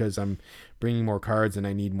 just because I'm bringing more cards and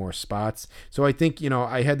I need more spots. So I think,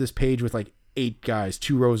 I had this page with like 8 guys,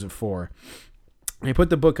 2 rows of 4. And I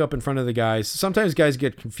put the book up in front of the guys. Sometimes guys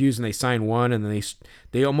get confused and they sign one, and then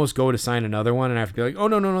they almost go to sign another one, and I have to be like, oh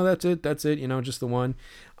no, that's it, just the one.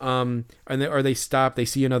 Or they stop, they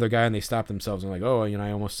see another guy and they stop themselves and like, oh,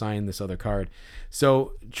 I almost signed this other card.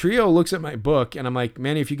 So Trillo looks at my book and I'm like,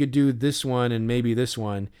 Manny, if you could do this one and maybe this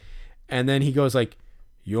one. And then he goes like,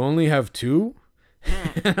 you only have 2?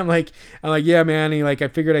 And I'm like, yeah, Manny, like I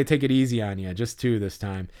figured I'd take it easy on you, just 2 this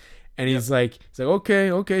time. And he's like,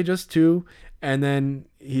 okay, just 2. And then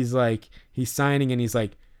he's signing and he's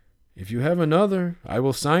like, if you have another, I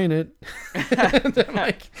will sign it. I'm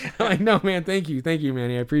like, no, man, thank you,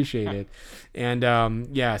 Manny, I appreciate it. And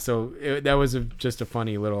so that was just a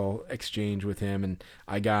funny little exchange with him, and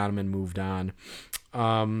I got him and moved on.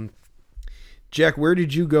 Jack, where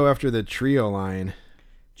did you go after the trio line?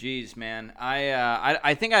 Jeez, man,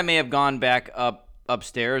 I think I may have gone back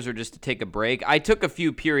upstairs or just to take a break. I took a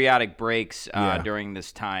few periodic breaks during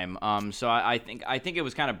this time. So I think it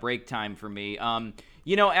was kind of break time for me.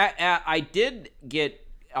 I did get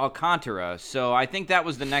Alcantara, so I think that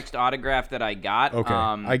was the next autograph that I got. Okay,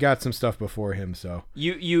 I got some stuff before him, so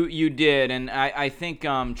you did, and I think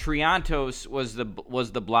Triantos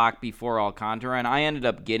was the block before Alcantara, and I ended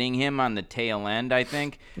up getting him on the tail end, I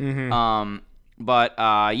think. Mm-hmm.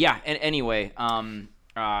 Anyway.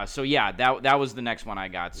 So yeah, that was the next one I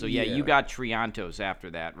got. So yeah, you got Triantos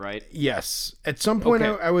after that, right? Yes. At some point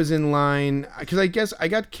I was in line because I guess I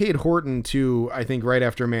got Cade Horton too, I think right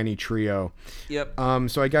after Manny Trillo. Yep.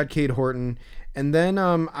 So I got Cade Horton, and then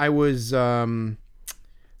I was I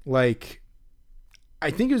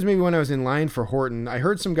think it was maybe when I was in line for Horton, I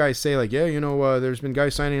heard some guys say like, yeah, there's been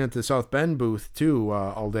guys signing at the South Bend booth too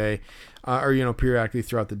all day, or periodically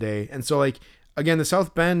throughout the day. And so again, the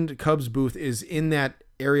South Bend Cubs booth is in that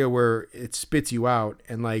area where it spits you out.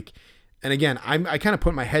 And again, I kind of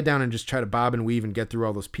put my head down and just try to bob and weave and get through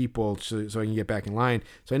all those people so I can get back in line.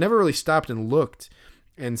 So I never really stopped and looked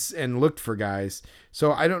for guys.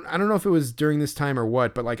 So I don't know if it was during this time or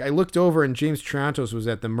what, but I looked over and James Triantos was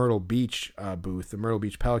at the Myrtle Beach booth, the Myrtle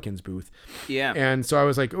Beach Pelicans booth. Yeah. And so I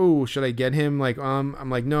was like, oh, should I get him? I'm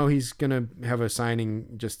like, no, he's going to have a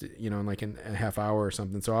signing just, in like a half hour or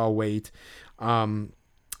something. So I'll wait.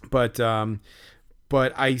 But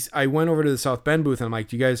I went over to the South Bend booth and I'm like,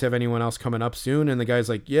 do you guys have anyone else coming up soon? And the guy's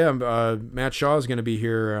like, yeah, Matt Shaw is going to be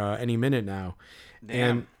here any minute now.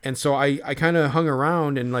 Damn. And so I kind of hung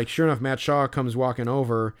around, and sure enough, Matt Shaw comes walking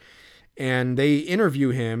over and they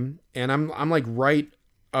interview him, and I'm like right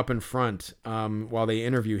up in front while they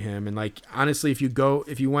interview him. And honestly, if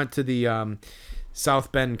you went to the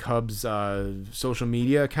South Bend Cubs social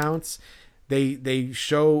media accounts, they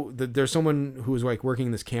show that there's someone who was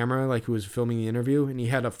working this camera, who was filming the interview, and he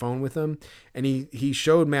had a phone with him, and he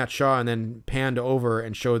showed Matt Shaw and then panned over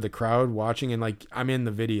and showed the crowd watching, and I'm in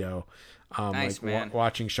the video. Nice, man.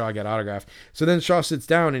 Watching Shaw get autographed. So then Shaw sits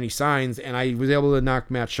down and he signs, and I was able to knock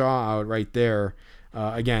Matt Shaw out right there.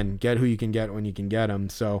 Again, get who you can get when you can get them.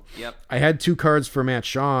 So I had 2 cards for Matt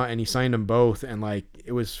Shaw, and he signed them both, and like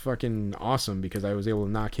it was fucking awesome because I was able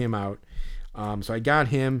to knock him out. So I got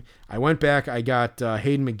him. I went back. I got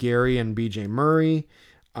Hayden McGarry and BJ Murray,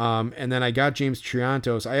 and then I got James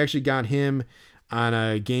Triantos. I actually got him on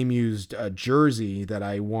a game-used jersey that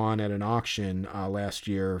I won at an auction last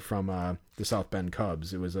year from the South Bend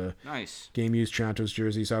Cubs. It was a nice game-used Triantos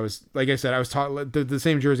jersey. So I was, like I said, I was the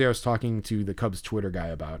same jersey I was talking to the Cubs Twitter guy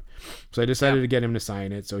about. So I decided to get him to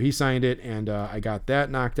sign it. So he signed it, and I got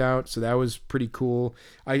that knocked out. So that was pretty cool.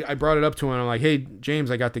 I brought it up to him. I'm like, hey,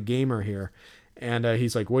 James, I got the gamer here. And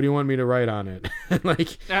he's like, what do you want me to write on it?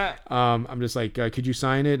 Like, I'm just like, could you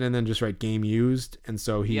sign it and then just write game used? And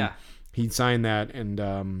so he signed that,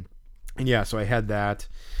 and yeah, so I had that.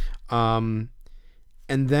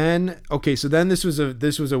 And then so then this was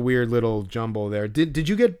a weird little jumble there. Did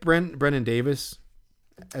you get Brennan Davis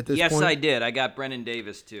at this point? Yes, I did. I got Brennan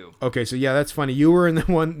Davis too. Okay, so yeah, that's funny. You were in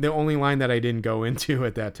the only line that I didn't go into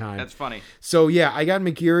at that time. That's funny. So yeah, I got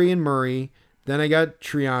McGeary and Murray. Then I got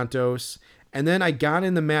Triantos, and then I got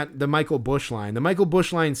in the Michael Busch line. The Michael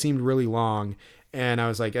Busch line seemed really long, and I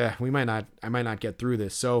was like, I might not get through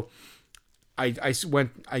this. So I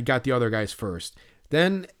got the other guys first.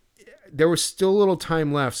 Then there was still a little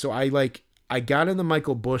time left, so I got in the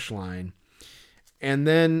Michael Busch line. And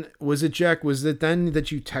then was it then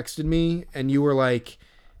that you texted me and you were like,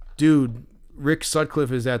 dude, Rick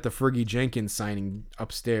Sutcliffe is at the Fergie Jenkins signing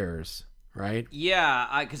upstairs, right?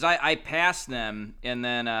 Yeah, because I passed them, and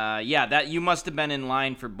then that you must have been in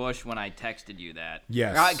line for Bush when I texted you that.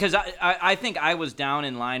 Yes, because I think I was down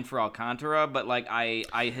in line for Alcantara, but like I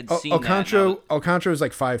had seen Alcantara is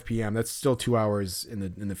like 5 p.m. That's still 2 hours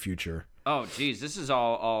in the future. Oh, geez, this is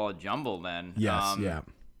all a jumble then. Yes, yeah.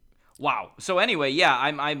 Wow. So anyway, yeah,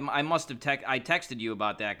 I must have I texted you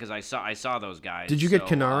about that because I saw those guys. Did you get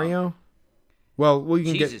Canario? Well, you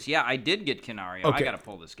can Jesus, yeah, I did get Canario. Okay. I got to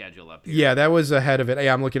pull the schedule up here. Yeah, that was ahead of it.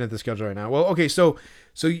 Yeah, I'm looking at the schedule right now. Well, okay, so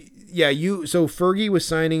Fergie was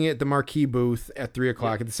signing at the Marquee booth at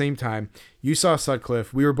 3:00 at the same time. You saw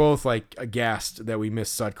Sutcliffe. We were both like aghast that we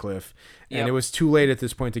missed Sutcliffe, and it was too late at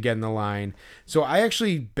this point to get in the line. So I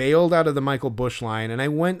actually bailed out of the Michael Busch line, and I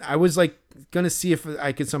was like gonna see if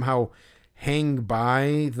I could somehow hang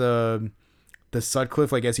by the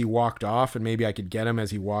Sutcliffe, like as he walked off, and maybe I could get him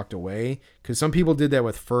as he walked away. Because some people did that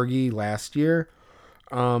with Fergie last year.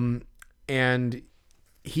 And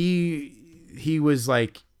he was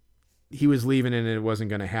like, he was leaving and it wasn't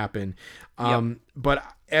going to happen. But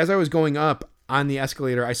as I was going up on the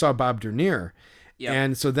escalator, I saw Bob Dernier.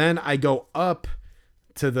 And so then I go up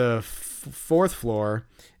to the 4th floor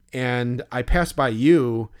and I passed by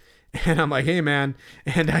you and I'm like, hey man.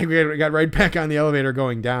 And I got right back on the elevator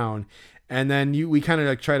going down. And then we kind of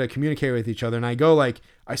like try to communicate with each other. And I go like,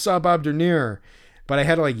 I saw Bob Dernier, but I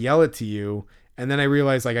had to like yell it to you. And then I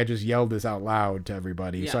realized like I just yelled this out loud to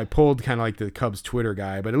everybody. Yeah. So I pulled kind of like the Cubs Twitter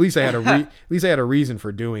guy, but at least I had at least I had a reason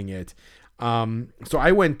for doing it. So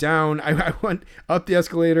I went down, I went up the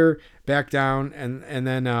escalator, back down, and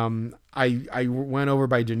then I went over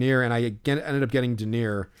by Dernier, and I ended up getting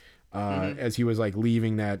Dernier as he was like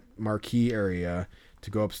leaving that marquee area to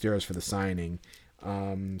go upstairs for the signing.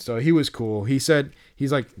 So he was cool. He's like,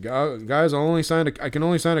 guys, I can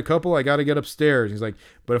only sign a couple. I got to get upstairs. He's like,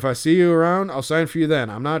 but if I see you around, I'll sign for you then.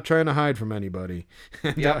 I'm not trying to hide from anybody.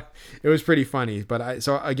 It was pretty funny, but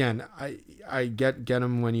I get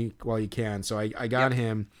him while you can. So I got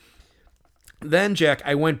him. Then Jack,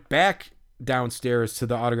 I went back downstairs to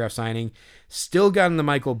the autograph signing, still got in the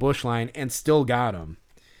Michael Busch line and still got him.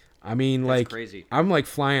 I mean, that's like crazy. I'm like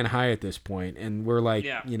flying high at this point, and we're like,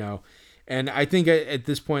 and I think at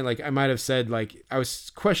this point, like I might have said, like I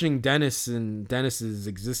was questioning Dennis and Dennis's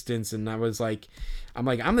existence, and I'm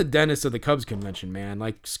the Dennis of the Cubs convention, man.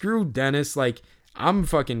 Like screw Dennis, like I'm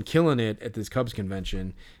fucking killing it at this Cubs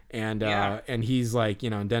convention, and he's like,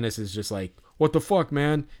 and Dennis is just like, what the fuck,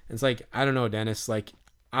 man? And it's like, I don't know, Dennis, like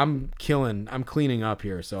I'm cleaning up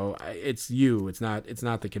here, so it's you, it's not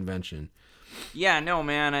the convention. Yeah, no,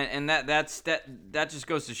 man, and that just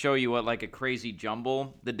goes to show you what like a crazy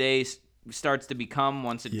jumble the day starts to become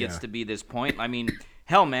once it gets to be this point. I mean,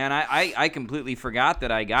 hell, man, I completely forgot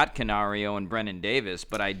that I got Canario and Brennan Davis,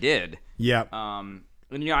 but I did. Yeah. And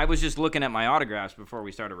I was just looking at my autographs before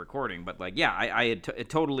we started recording, but like, yeah, I had that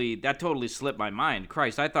totally slipped my mind.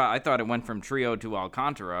 Christ, I thought it went from Trio to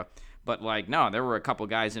Alcantara, but like, no, there were a couple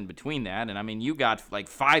guys in between that, and I mean, you got like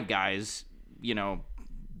 5 guys,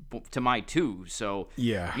 to my 2. So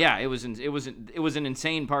yeah, it was an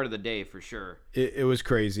insane part of the day for sure. It was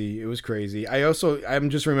crazy. It was crazy. I'm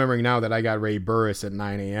just remembering now that I got Ray Burris at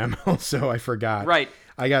 9 a.m. Also, I forgot. Right.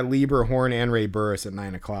 I got Lieber, Horn, and Ray Burris at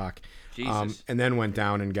 9 o'clock. Jesus. And then went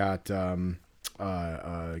down and got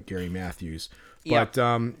Gary Matthews. Yep.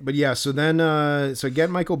 But yeah, so then so I get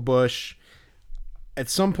Michael Bush. At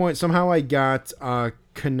some point, somehow I got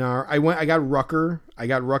Canar. I got Rucker. I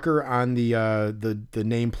got Rucker on the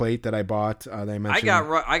nameplate that I bought. That I mentioned.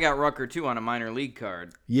 I got Rucker too on a minor league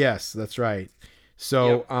card. Yes, that's right.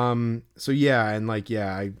 So Yep. so yeah, and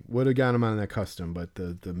I would have got him on that custom, but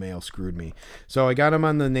the mail screwed me. So I got him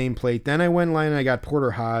on the nameplate. Then I went in line and I got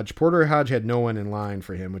Porter Hodge. Porter Hodge had no one in line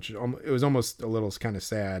for him, which it was almost a little kind of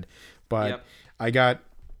sad. But Yep. I got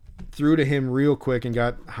through to him real quick and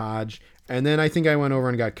got Hodge. And then I think I went over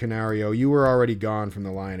and got Canario. You were already gone from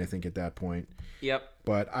the line, I think, at that point. Yep.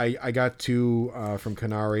 But I got 2 from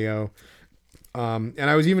Canario. And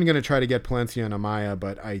I was even going to try to get Palencia and Amaya,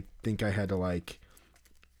 but I think I had to,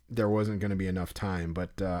 there wasn't going to be enough time.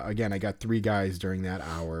 But again, I got 3 guys during that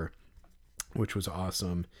hour, which was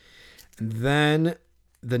awesome. And then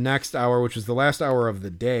the next hour, which was the last hour of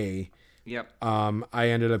the day, Yep. I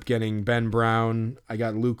ended up getting Ben Brown. I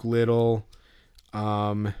got Luke Little.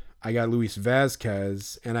 I got Luis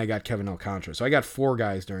Vazquez, and I got Kevin Alcantara. So I got 4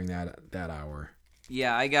 guys during that hour.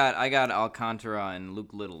 Yeah, I got Alcantara and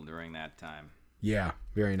Luke Little during that time. Yeah,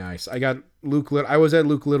 very nice. I got Luke Little. I was at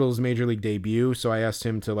Luke Little's major league debut, so I asked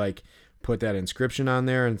him to put that inscription on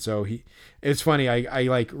there, and so it's funny.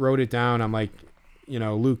 I wrote it down. I'm like,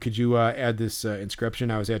 Luke, could you add this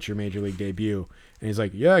inscription? I was at your major league debut, and he's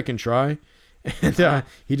like, yeah, I can try. And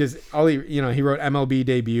he wrote MLB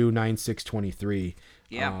debut 9/6/23.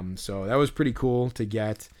 Yeah. So that was pretty cool to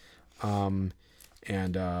get.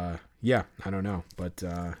 Yeah, I don't know, but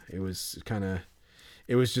it was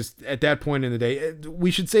just at that point in the day.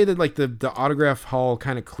 We should say that the autograph hall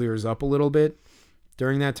kind of clears up a little bit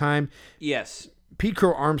during that time. Yes. Pete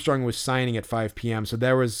Crow Armstrong was signing at 5 p.m., so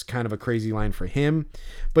there was kind of a crazy line for him.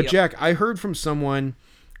 But Yep. Jack, I heard from someone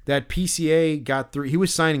that PCA got through. He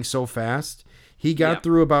was signing so fast. He got Yep.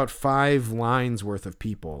 through about 5 lines worth of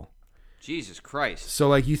people. Jesus Christ.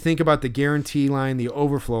 So you think about the guarantee line, the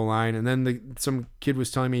overflow line, and then some kid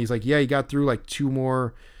was telling me, he's like, yeah, he got through 2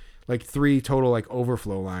 more, 3 total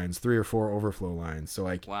overflow lines, 3 or 4 overflow lines. So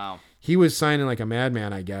Wow. he was signing like a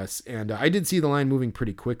madman, I guess. And I did see the line moving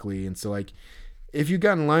pretty quickly. And so if you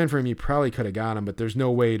got in line for him, you probably could have got him, but there's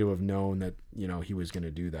no way to have known that, he was going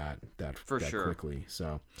to do that For sure. quickly.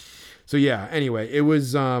 So yeah, anyway, it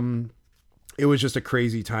was just a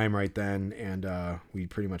crazy time right then. And we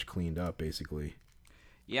pretty much cleaned up basically.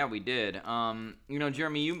 Yeah, we did.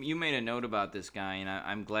 Jeremy, you made a note about this guy, and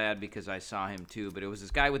I'm glad because I saw him too. But it was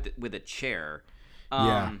this guy with a chair.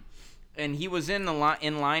 Yeah. And he was in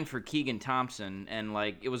line for Keegan Thompson, and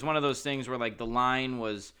it was one of those things where the line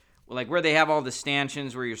was where they have all the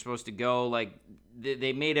stanchions where you're supposed to go.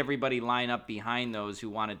 They made everybody line up behind those who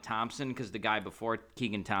wanted Thompson because the guy before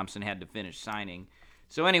Keegan Thompson had to finish signing.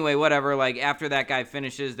 So anyway, whatever. After that guy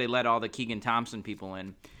finishes, they let all the Keegan Thompson people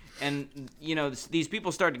in. And, these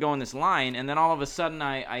people start to go in this line, and then all of a sudden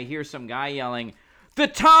I hear some guy yelling, "The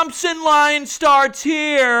Thompson line starts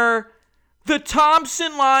here! The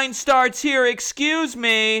Thompson line starts here, excuse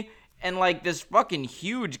me!" And, this fucking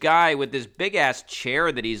huge guy with this big-ass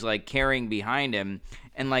chair that he's, carrying behind him,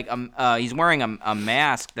 and, he's wearing a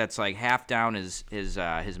mask that's, half down his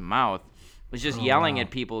mouth, was just yelling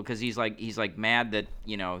at people because he's mad that,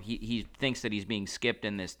 he thinks that he's being skipped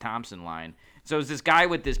in this Thompson line. So it was this guy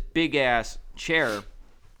with this big ass chair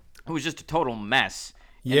who was just a total mess.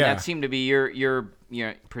 And Yeah. that seemed to be your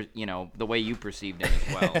the way you perceived him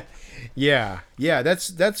as well. Yeah.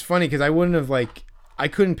 That's funny because I wouldn't have I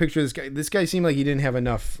couldn't picture this guy. This guy seemed like he didn't have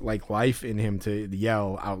enough life in him to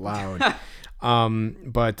yell out loud.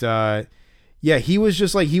 Yeah, he was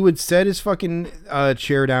just he would set his fucking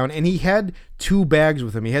chair down, and he had 2 bags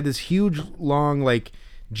with him. He had this huge long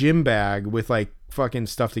gym bag with fucking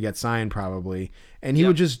stuff to get signed probably, and he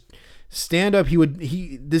would just stand up. He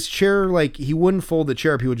wouldn't fold the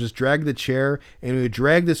chair up. He would just drag the chair, and he would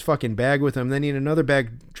drag this fucking bag with him. Then he had another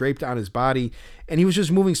bag draped on his body, and he was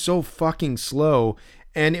just moving so fucking slow,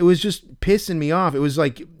 and it was just pissing me off. It was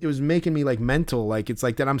it was making me mental. It's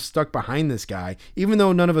that I'm stuck behind this guy, even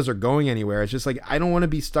though none of us are going anywhere. It's just I don't want to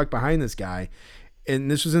be stuck behind this guy.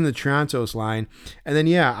 And this was in the Toronto's line. And then,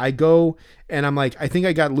 yeah, I go and I'm I think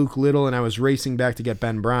I got Luke Little, and I was racing back to get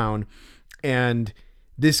Ben Brown. And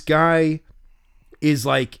this guy is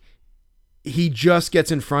he just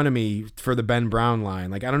gets in front of me for the Ben Brown line.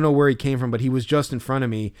 Like, I don't know where he came from, but he was just in front of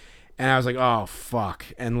me, and I was like, oh fuck.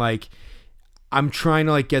 And like, I'm trying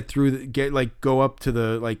to like go up to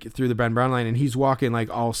the like through the Ben Brown line, and he's walking like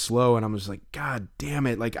all slow, and I'm just like, God damn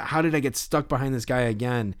it! Like, how did I get stuck behind this guy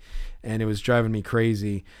again? And it was driving me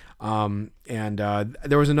crazy. There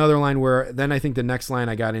was another line where then I think the next line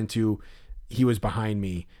I got into, he was behind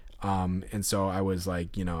me, and so I was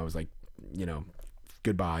like,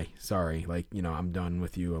 goodbye, sorry, like, I'm done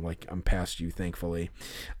with you. I'm past you, thankfully.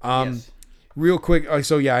 Yes. Real quick,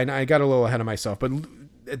 so yeah, I got a little ahead of myself, but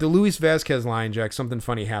at the Luis Vazquez line, Jack, something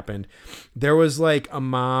funny happened. There was like a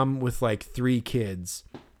mom with like 3 kids,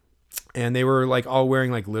 and they were like all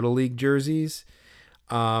wearing like Little League jerseys,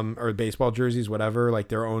 or baseball jerseys, whatever, like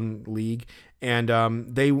their own league. And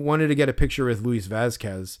they wanted to get a picture with Luis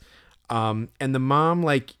Vazquez. And the mom,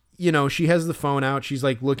 like, she has the phone out. She's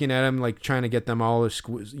like looking at him, like trying to get them all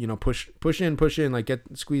to push in, like get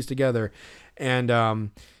squeezed together.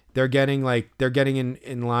 And they're getting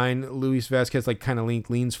in line. Luis Vazquez like kind of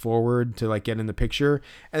leans forward to like get in the picture.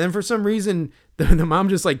 And then for some reason, the mom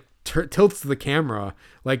just like tilts the camera,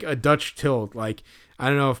 like a Dutch tilt. Like, I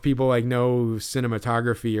don't know if people like know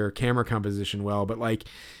cinematography or camera composition well, but like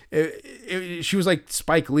she was like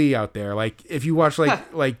Spike Lee out there. Like, if you watch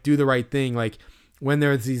like Do the Right Thing, like when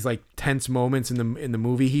there's these like tense moments in the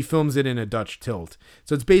movie, he films it in a Dutch tilt.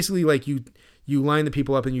 So it's basically like you line the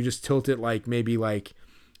people up and you just tilt it like maybe like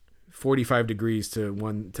 45 degrees to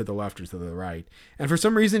the left or to the right. And for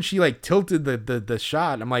some reason she like tilted the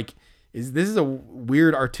shot. I'm like, this is a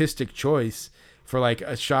weird artistic choice for like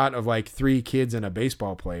a shot of like 3 kids and a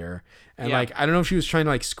baseball player. And like, I don't know if she was trying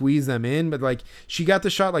to like squeeze them in, but like she got the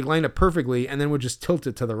shot like lined up perfectly and then would just tilt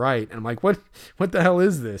it to the right. And I'm like, what the hell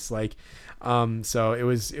is this? Like, so it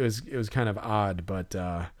was kind of odd, but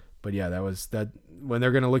yeah, that was that. When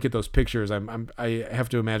they're going to look at those pictures, I have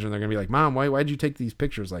to imagine they're going to be like, Mom, why'd you take these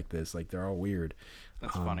pictures like this? Like, they're all weird.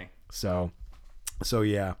 That's funny. So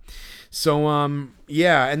yeah.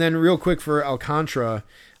 Yeah. And then real quick for Alcantara,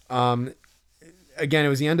 again, it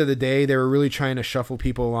was the end of the day. They were really trying to shuffle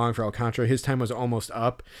people along for Alcantara. His time was almost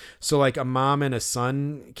up. So like a mom and a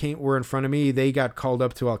son were in front of me. They got called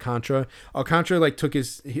up to Alcantara. Alcantara like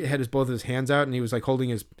he had both his hands out, and he was like holding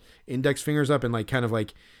his index fingers up and like kind of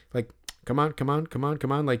like come on.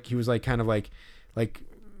 Like he was like kind of like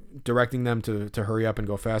directing them to hurry up and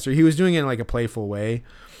go faster. He was doing it in like a playful way.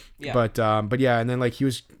 Yeah. But yeah, and then like he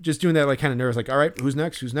was just doing that like kind of nervous, like, all right, who's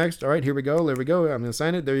next? All right, here we go. I'm gonna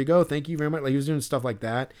sign it. There you go. Thank you very much. Like, he was doing stuff like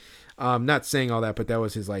that. Not saying all that, but that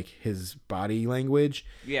was his body language.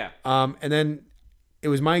 Yeah. And then it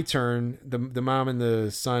was my turn. The mom and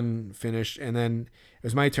the son finished, and then it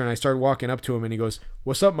was my turn. I started walking up to him, and he goes,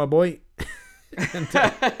 "What's up, my boy?"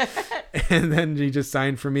 and then he just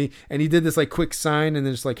signed for me, and he did this like quick sign, and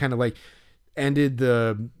then just like kind of like ended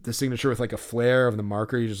the signature with like a flare of the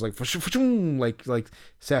marker. He just like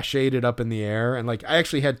sashayed it up in the air, and like I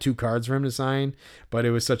actually had 2 cards for him to sign, but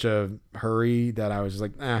it was such a hurry that I was just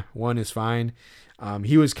like, one is fine.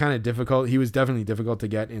 He was kind of difficult. He was definitely difficult to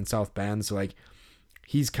get in South Bend, so like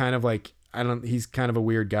he's kind of like, he's kind of a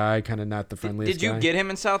weird guy, kind of not the friendliest guy. Did you get him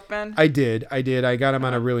in South Bend? I did. I got him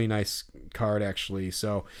on a really nice card, actually.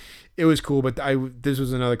 So it was cool, but this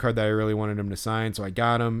was another card that I really wanted him to sign, so I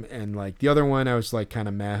got him. And like the other one I was like kind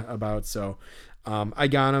of meh about, so I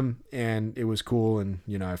got him, and it was cool. And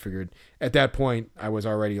I figured at that point I was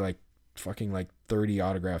already like fucking like 30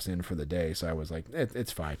 autographs in for the day, so I was like,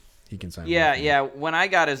 it's fine. He can sign. Yeah. When I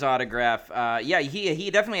got his autograph, he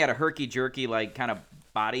definitely had a herky-jerky like kind of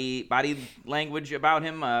body language about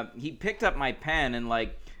him. He picked up my pen, and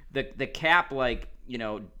like the cap like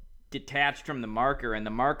detached from the marker, and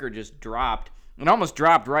the marker just dropped. It almost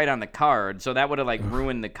dropped right on the card, so that would have like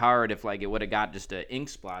ruined the card if like it would have got just an ink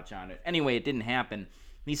splotch on it. Anyway, it didn't happen.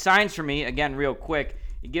 He signs for me again real quick.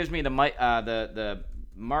 He gives me the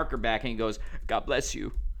marker back, and he goes, "God bless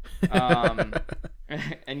you." And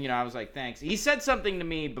I was like, thanks. He said something to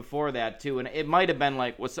me before that too, and it might have been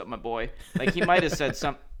like, "What's up, my boy?" Like he might have said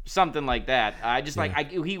something like that.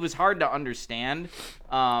 He was hard to understand.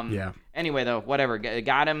 Anyway, though, whatever.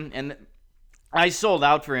 Got him, and I sold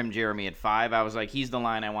out for him, Jeremy, at 5. I was like, he's the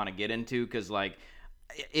line I want to get into, because like,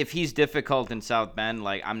 if he's difficult in South Bend,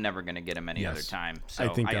 like I'm never gonna get him any other time. So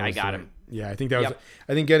I got him. Yeah, I think that was.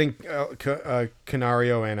 I think getting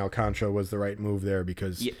Canario and Alcantara was the right move there,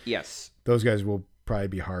 because yes, those guys will probably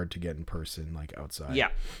be hard to get in person, like outside. Yeah.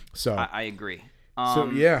 So I agree. I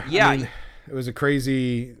mean, it was a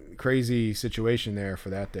crazy situation there for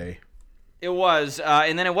that day. It was,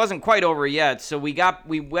 and then it wasn't quite over yet. So we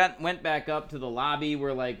went back up to the lobby.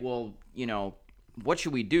 We're like, well, what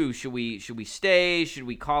should we do? Should we stay? Should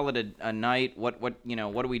we call it a night? What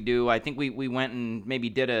do we do? I think we went and maybe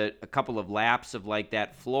did a couple of laps of like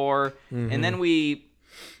that floor, and then we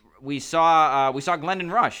saw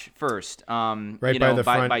Glendon Rush first. Right by the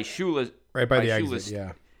front, by Shula's, right by the Shula's, exit.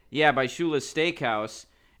 Yeah. Yeah, by Shula's Steakhouse.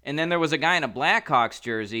 And then there was a guy in a Blackhawks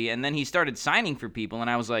jersey, and then he started signing for people, and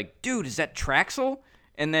I was like, dude, is that Traxel?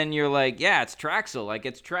 And then you're like, yeah, it's Traxel, like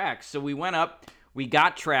it's Trax. So we went up, we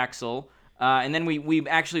got Traxel, and then we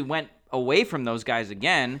actually went away from those guys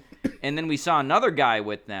again, and then we saw another guy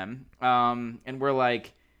with them, and we're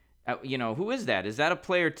like, who is that? Is that a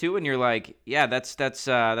player too? And you're like, yeah, that's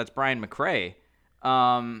Brian McRae.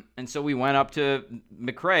 And so we went up to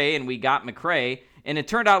McRae, and we got McRae. And it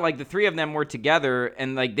turned out like the three of them were together,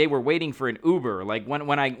 and like they were waiting for an Uber. Like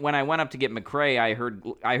when I went up to get McRae,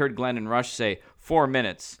 I heard Glendon Rush say 4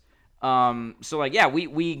 minutes. So like yeah,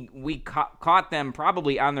 we caught them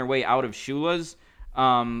probably on their way out of Shula's,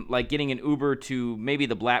 like getting an Uber to maybe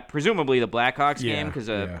presumably the Blackhawks game because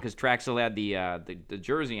Traxel had the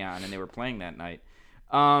jersey on and they were playing that night.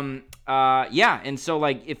 And so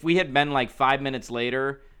like if we had been like 5 minutes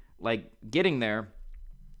later, like getting there,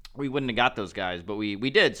 we wouldn't have got those guys, but we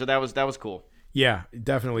did. So that was cool. Yeah,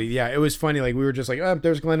 definitely. Yeah, it was funny. Like we were just like, oh,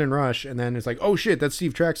 there's Glendon Rush, and then it's like, oh shit, that's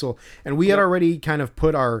Steve Traxel. And we had already kind of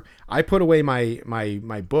I put away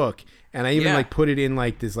my book, and I even like put it in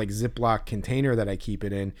like this like Ziploc container that I keep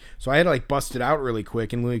it in. So I had to like bust it out really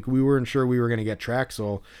quick, and like we weren't sure we were gonna get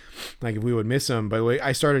Traxel, like if we would miss him. But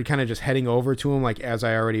I started kind of just heading over to him like as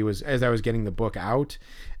I was getting the book out,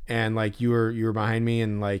 and like you were behind me,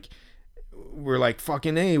 and like we're like,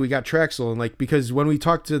 fucking A, we got Traxel. And like, because when we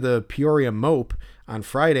talked to the Peoria Mope on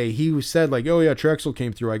Friday, he said like, oh yeah, Traxel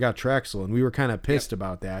came through, I got Traxel. And we were kind of pissed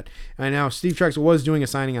about that. And now Steve Traxel was doing a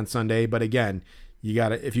signing on Sunday, but again, you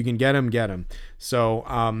gotta, if you can get him, get him. So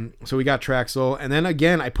so we got Traxel, and then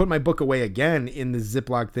again I put my book away again in the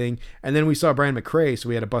Ziploc thing, and then we saw Brian McRae, so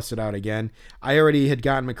we had to bust it out again. I already had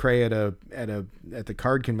gotten McRae at the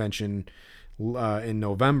card convention in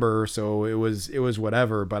November, so it was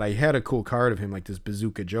whatever, but I had a cool card of him, like this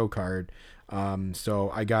Bazooka Joe card,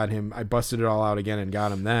 so I got him, I busted it all out again and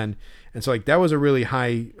got him then. And so like that was a really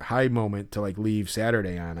high moment to like leave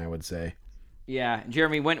Saturday on, I would say. Yeah,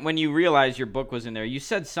 Jeremy, when you realized your book was in there, you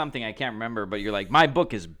said something I can't remember, but you're like, my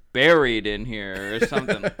book is buried in here or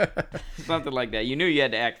something. Something like that. You knew you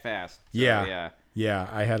had to act fast. So, yeah,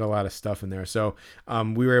 I had a lot of stuff in there. So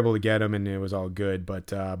we were able to get them, and it was all good.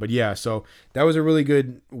 But yeah, so that was a really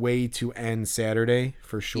good way to end Saturday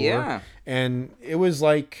for sure. Yeah. And it was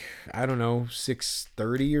like, I don't know,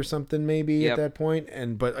 6:30 or something maybe at that point.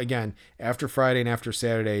 But again, after Friday and after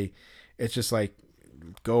Saturday, it's just like,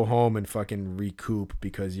 go home and fucking recoup,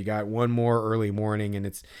 because you got one more early morning, and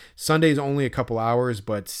it's Sunday's only a couple hours,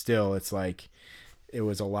 but still it's like, it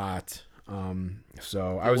was a lot.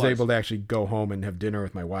 So I was able to actually go home and have dinner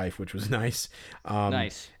with my wife, which was nice.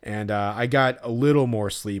 Nice. And I got a little more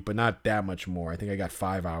sleep, but not that much more. I think I got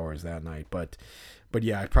 5 hours that night, but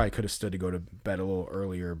yeah, I probably could have stood to go to bed a little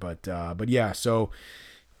earlier, but yeah, so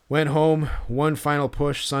went home, one final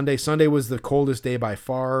push Sunday. Sunday was the coldest day by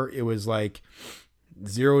far. It was like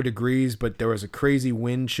 0 degrees, but there was a crazy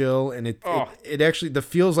wind chill, and it actually, the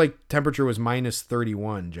feels like temperature was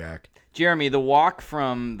 -31, Jack. Jeremy, the walk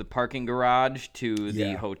from the parking garage to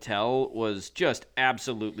the hotel was just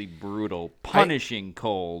absolutely brutal, punishing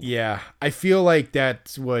cold. Yeah, I feel like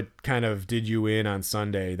that's what kind of did you in on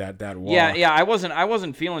Sunday, that walk. Yeah, I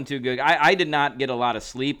wasn't feeling too good. I did not get a lot of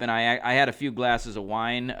sleep, and I had a few glasses of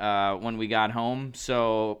wine when we got home.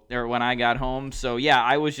 When I got home. So yeah,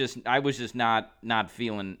 I was just not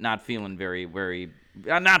feeling very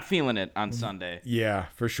not feeling it on Sunday. Yeah,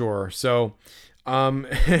 for sure. So.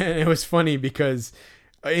 It was funny because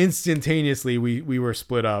instantaneously we were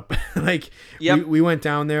split up. Like we went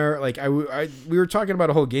down there, like we were talking about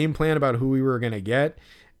a whole game plan about who we were going to get.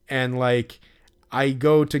 And like, I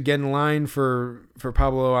go to get in line for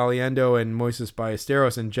Pablo Aliendo and Moises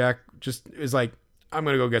Ballesteros, and Jack just is like, I'm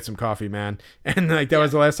going to go get some coffee, man. And like, that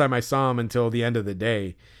was the last time I saw him until the end of the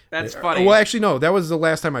day. That's funny. Well, actually, no, that was the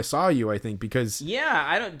last time I saw you, I think, because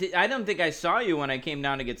I don't think I saw you when I came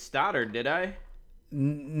down to get Stoddard, did I?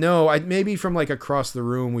 No, maybe from like across the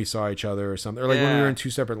room we saw each other or something, or like when we were in 2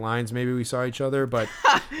 separate lines, maybe we saw each other. But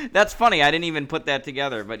that's funny. I didn't even put that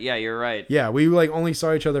together. But yeah, you're right. Yeah, we like only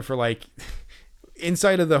saw each other for like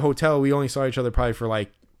inside of the hotel. We only saw each other probably for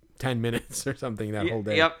like 10 minutes or something that whole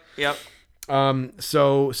day. Yep.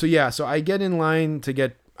 So I get in line to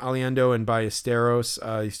get Aliendo and Ballesteros,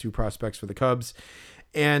 these 2 prospects for the Cubs,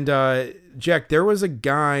 and Jack, there was a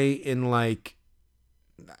guy in like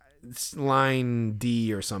line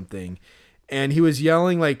D or something, and he was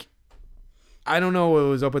yelling like, I don't know what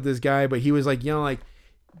was up with this guy, but he was like yelling like,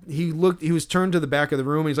 he was turned to the back of the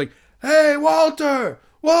room and he's like, "Hey, Walter,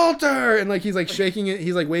 Walter," and like he's like shaking it,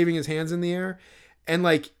 he's like waving his hands in the air, and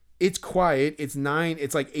like it's quiet. It's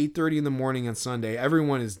like 8:30 in the morning on Sunday.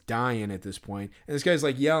 Everyone is dying at this point, and this guy's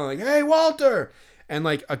like yelling like, "Hey, Walter!" And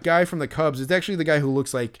like a guy from the Cubs, it's actually the guy who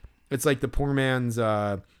looks like it's like the poor man's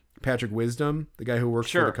Patrick Wisdom, the guy who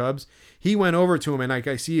works for the Cubs. He went over to him, and like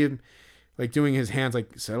I see him like doing his hands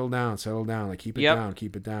like, settle down, like keep it down,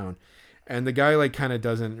 keep it down. And the guy like kind of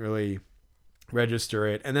doesn't really register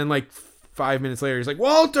it. And then like 5 minutes later, he's like,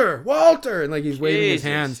 "Walter, Walter," and like he's waving his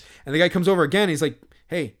hands. And the guy comes over again. He's like,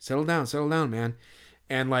 "Hey, settle down, man."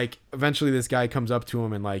 And like eventually this guy comes up to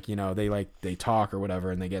him and like, you know, they talk or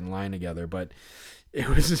whatever and they get in line together. But it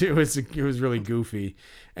was really goofy.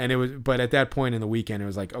 And but at that point in the weekend, it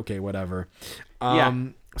was like, okay, whatever.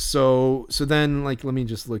 So then like, let me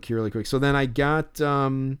just look here really quick. So then I got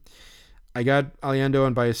Aliendo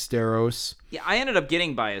and Ballesteros. Yeah, I ended up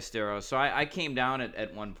getting Ballesteros, so I came down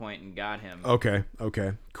at one point and got him. Okay,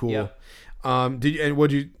 cool. Yep.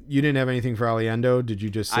 You didn't have anything for Aliendo? Did you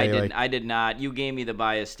just say I did not. You gave me the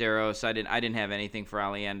Ballesteros. I didn't have anything for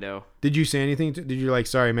Aliendo. Did you say anything? Did you like,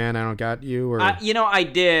 "Sorry, man, I don't got you"? Or I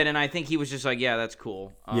did, and I think he was just like, "Yeah, that's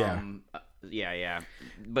cool." Yeah.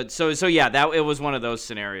 But so yeah, that it was one of those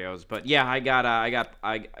scenarios. But yeah, I got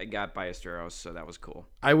Ballesteros, so that was cool.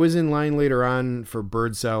 I was in line later on for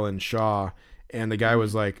Birdsell and Shaw, and the guy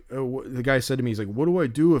was like, the guy said to me, he's like, "What do I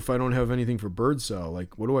do if I don't have anything for Birdsell?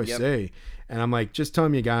 Like, what do I say?" And I'm like, "Just tell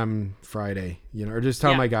him you got him Friday, you know, or just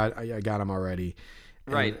tell him I got him already."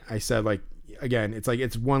 And right. I said, like, again, it's like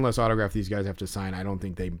it's one less autograph these guys have to sign. I don't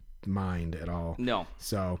think they mind at all. No.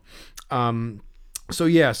 So, So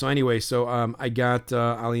anyway, I got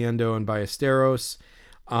Aliendo and Ballesteros.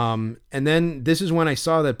 And then this is when I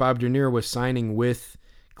saw that Bob Dernier was signing with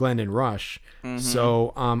Glendon Rush. Mm-hmm.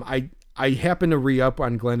 So I happened to re-up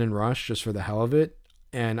on Glendon Rush just for the hell of it.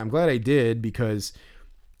 And I'm glad I did because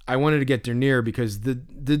I wanted to get Dernier because the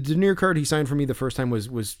Dernier card he signed for me the first time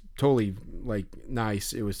was totally like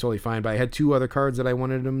nice. It was totally fine. But I had two other cards that I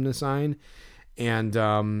wanted him to sign. And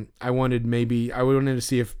I wanted to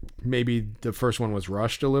see if maybe the first one was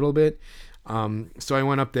rushed a little bit. So I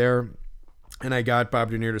went up there and I got Bob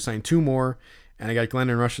Dernier to sign two more, and I got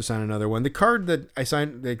Glendon Rush to sign another one. The card that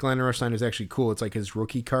Glendon Rush signed is actually cool. It's like his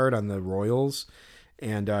rookie card on the Royals,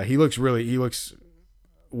 and he looks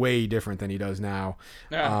way different than he does now.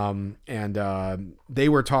 Yeah. They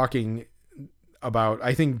were talking about,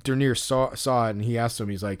 I think Dernier saw it and he asked him,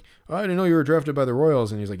 he's like, "Oh, I didn't know you were drafted by the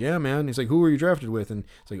Royals." And he's like, "Yeah, man." He's like, "Who were you drafted with?" And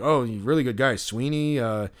it's like, "Oh, really good guy, Sweeney."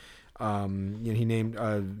 He named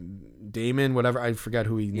Damon, whatever, I forgot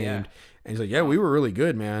who he named. And he's like, "Yeah, we were really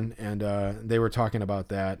good, man." And they were talking about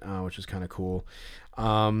that, which is kind of cool.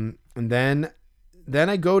 And then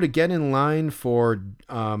I go to get in line for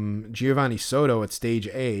Giovanni Soto at stage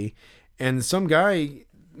A, and some guy,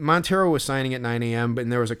 Montero, was signing at 9 a.m., but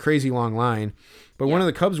there was a crazy long line. But one of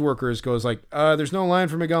the Cubs workers goes like, "There's no line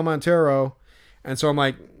for Miguel Montero." And so I'm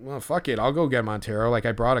like, "Well, fuck it. I'll go get Montero." Like,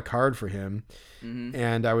 I brought a card for him. Mm-hmm.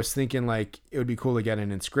 And I was thinking like it would be cool to get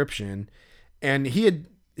an inscription. And he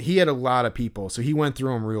had a lot of people, so he went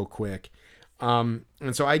through them real quick. And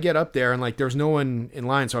so I get up there and like there's no one in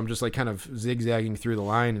line, so I'm just like kind of zigzagging through the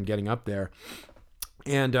line and getting up there.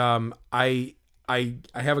 And I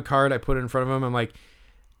have a card, I put it in front of him. I'm like,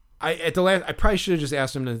 I probably should have just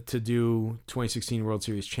asked him to do 2016 World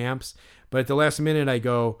Series champs, but at the last minute I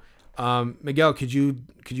go, "Miguel, could you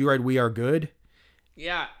write 'We Are Good'?"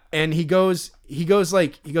 Yeah. And he goes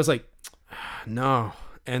like, "No."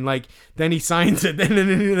 And like, then he signs it,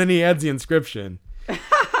 then he adds the inscription.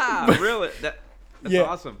 Really? That's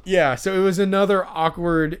awesome. Yeah. So it was another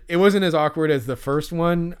awkward. It wasn't as awkward as the first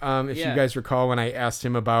one. If you guys recall, when I asked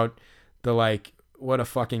him about the like, what a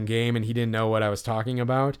fucking game, and he didn't know what I was talking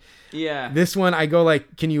about. Yeah. This one, I go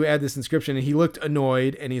like, "Can you add this inscription?" And he looked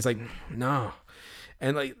annoyed, and he's like, "No."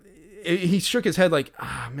 And like, he shook his head like,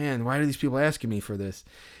 "Man, why are these people asking me for this?"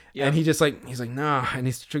 Yep. And he's like, "No." And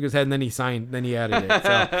he shook his head, and then he added it.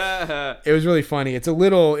 So it was really funny. It's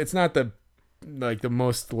not the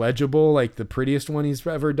most legible, like the prettiest one he's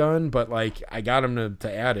ever done, but like I got him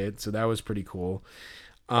to add it. So that was pretty cool.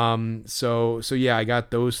 So yeah, I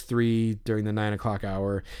got those three during the 9 o'clock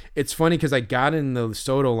hour. It's funny because I got in the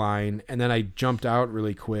Soto line and then I jumped out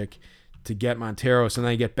really quick to get Montero. So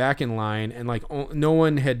then I get back in line and like no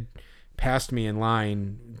one had passed me in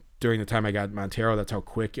line during the time I got Montero. That's how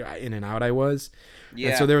quick in and out I was. Yeah.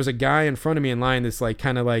 And so there was a guy in front of me in line that's like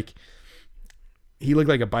kind of like, he looked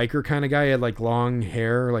like a biker kind of guy. He had like long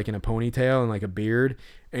hair, like in a ponytail and like a beard.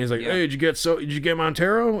 And he's like, hey, did you get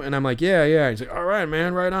Montero? And I'm like, yeah. He's like, all right,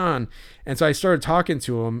 man, right on. And so I started talking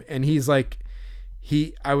to him, and he's like,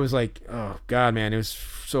 I was like, oh God, man, it was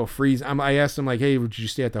so freezing. I asked him like, hey, did you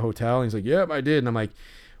stay at the hotel? And he's like, yep, I did. And I'm like,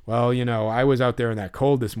 well, I was out there in that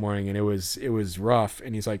cold this morning, and it was rough.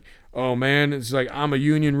 And he's like, oh man, it's like, I'm a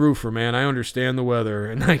union roofer, man. I understand the weather.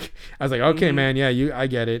 And like, I was like, okay, man, yeah, I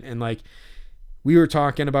get it. And like, we were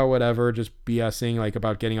talking about whatever, just BSing, like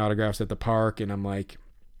about getting autographs at the park. And I'm like,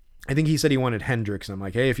 I think he said he wanted Hendricks. I'm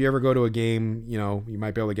like, hey, if you ever go to a game, you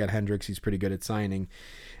might be able to get Hendricks. He's pretty good at signing.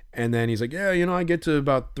 And then he's like, yeah, I get to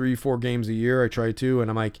about 3-4 games a year. I try to. And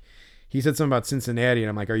I'm like, he said something about Cincinnati. And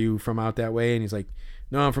I'm like, are you from out that way? And he's like,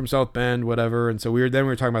 no, I'm from South Bend, whatever. And so we were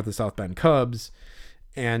talking about the South Bend Cubs.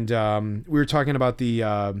 And we were talking about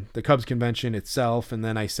the Cubs convention itself. And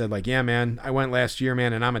then I said like, yeah, man, I went last year,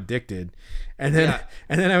 man, and I'm addicted. And then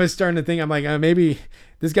I was starting to think, I'm like, maybe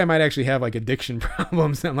this guy might actually have like addiction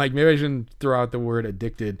problems. I'm like, maybe I shouldn't throw out the word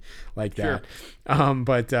addicted like that.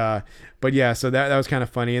 Sure. But yeah, so that was kind of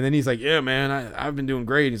funny. And then he's like, yeah, man, I've been doing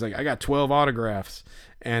great. He's like, I got 12 autographs.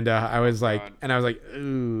 And I was like,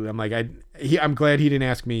 ooh, I'm like, I'm glad he didn't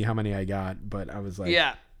ask me how many I got, but I was like,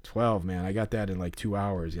 12, man. I got that in like 2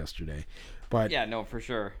 hours yesterday. But yeah, no, for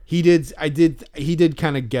sure. He did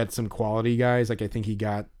kind of get some quality guys. Like I think he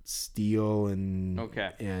got Steele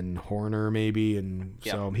and Horner maybe, and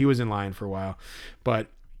so he was in line for a while. But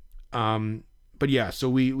yeah, so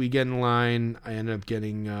we get in line. I ended up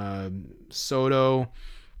getting Soto.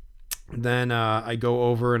 Then I go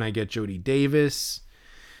over and I get Jody Davis.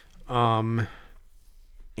 And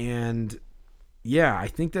yeah, I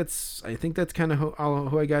think that's kind of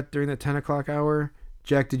who I got during the 10 o'clock hour.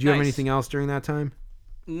 Jack, did you have anything else during that time?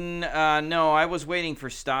 No, I was waiting for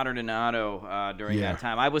Stoddard and Otto during that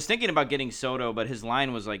time. I was thinking about getting Soto, but his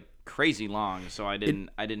line was like crazy long, so I didn't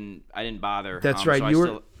bother. That's right.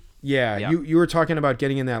 So you were talking about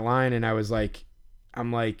getting in that line, and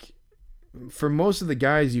I'm like, for most of the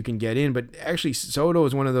guys you can get in, but actually Soto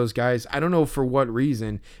is one of those guys. I don't know for what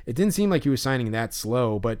reason. It didn't seem like he was signing that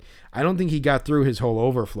slow, but I don't think he got through his whole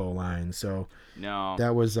overflow line. So no,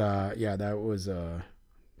 that was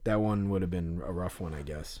that one would have been a rough one, I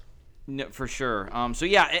guess. No, for sure. So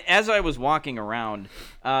yeah, as I was walking around,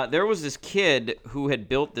 there was this kid who had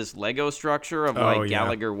built this Lego structure of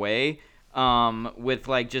Gallagher Way, with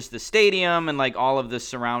like just the stadium and like all of the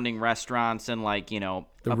surrounding restaurants and like the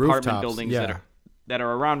apartment rooftops, buildings that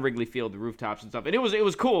are around Wrigley Field, the rooftops and stuff. And it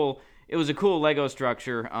was cool. It was a cool Lego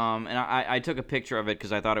structure. And I took a picture of it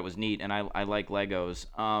because I thought it was neat, and I like Legos.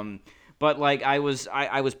 But like I was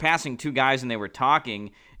passing two guys and they were talking.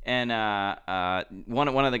 And one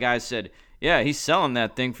of the guys said, "Yeah, he's selling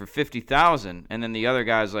that thing for $50,000." And then the other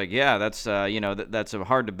guy's like, "Yeah, that's that's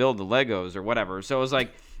hard to build the Legos or whatever." So it was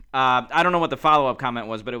like, I don't know what the follow-up comment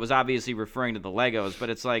was, but it was obviously referring to the Legos. But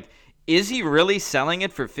it's like, is he really selling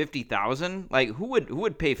it for $50,000? Like, who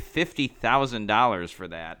would pay $50,000 for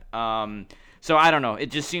that? So I don't know.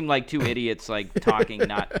 It just seemed like two idiots like talking,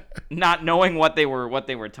 not knowing what they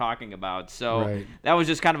were talking about. So that was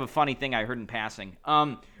just kind of a funny thing I heard in passing.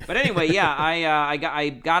 But anyway, yeah, I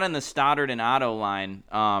got in the Stoddard and Otto line.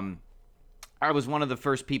 I was one of the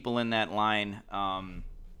first people in that line.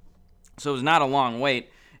 So it was not a long wait.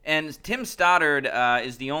 And Tim Stoddard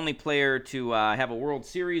is the only player to have a World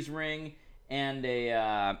Series ring and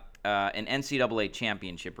an NCAA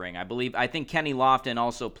championship ring. I think Kenny Lofton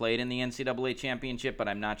also played in the NCAA championship, but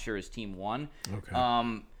I'm not sure his team won.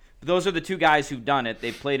 Okay. Those are the two guys who've done it.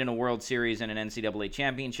 They've played in a World Series and an NCAA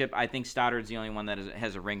championship. I think Stoddard's the only one that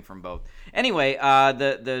has a ring from both. Anyway,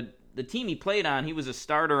 the team he played on, he was a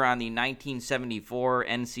starter on the 1974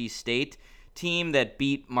 NC State team that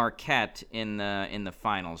beat Marquette in the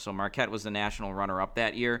finals. So Marquette was the national runner-up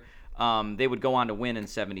that year. They would go on to win in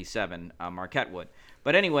 77. Marquette would.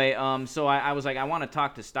 But anyway, so I was like, I want to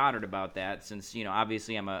talk to Stoddard about that since,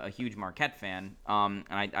 obviously I'm a huge Marquette fan.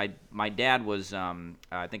 And my dad was,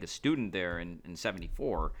 I think, a student there in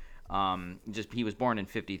 74. He was born in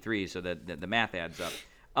 53, so that the math adds up.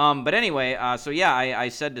 But anyway, so yeah, I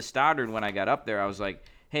said to Stoddard when I got up there, I was like,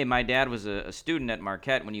 hey, my dad was a student at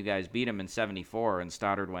Marquette when you guys beat him in 74. And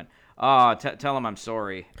Stoddard went, oh, tell him I'm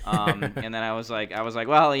sorry. And then I was like,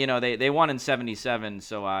 well, they won in 77,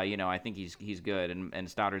 so I think he's good. And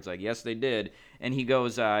Stoddard's like, yes, they did. And he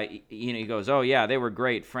goes, oh yeah, they were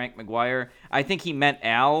great. Frank McGuire. I think he meant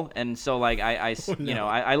Al, and so like I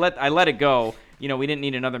let it go. We didn't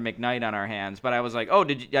need another McKnight on our hands. But I was like, oh,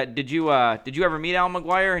 did you ever meet Al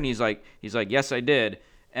McGuire? And he's like, yes, I did.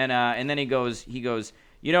 And then he goes.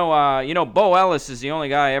 Bo Ellis is the only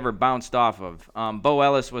guy I ever bounced off of. Bo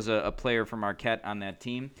Ellis was a player from Marquette on that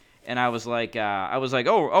team, and I was like,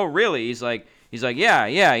 oh, really? He's like,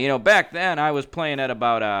 yeah. Back then I was playing at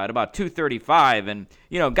about 235, and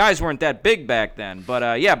guys weren't that big back then.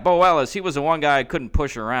 But yeah, Bo Ellis, he was the one guy I couldn't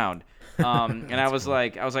push around. And I was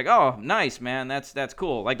like, oh, nice, man. That's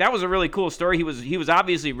cool. Like, that was a really cool story. He was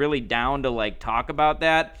obviously really down to like talk about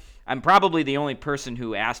that. I'm probably the only person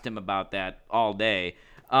who asked him about that all day.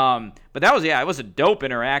 But it was a dope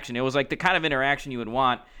interaction. It was like the kind of interaction you would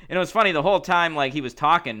want. And it was funny the whole time, like, he was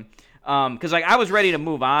talking, because like I was ready to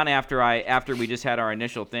move on after we just had our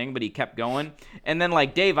initial thing, but he kept going. And then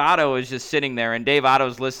like Dave Otto is just sitting there, and Dave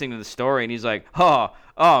Otto's listening to the story, and he's like, oh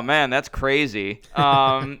man, that's crazy.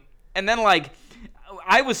 And then, like,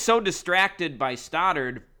 I was so distracted by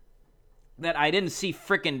Stoddard that I didn't see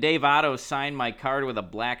frickin' Dave Otto sign my card with a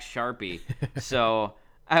black Sharpie. So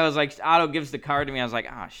I was like, Otto gives the card to me. I was like,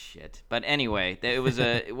 oh, shit. But anyway, it was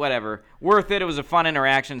whatever. Worth it. It was a fun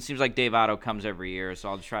interaction. Seems like Dave Otto comes every year, so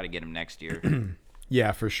I'll just try to get him next year.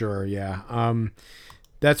 Yeah, for sure. Yeah.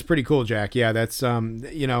 That's pretty cool, Jack. Yeah, that's,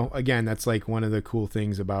 again, that's like one of the cool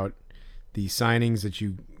things about the signings that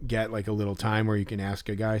you get, like a little time where you can ask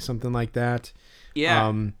a guy something like that. Yeah.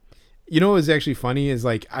 What was actually funny is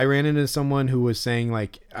like I ran into someone who was saying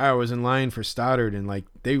like I was in line for Stoddard and like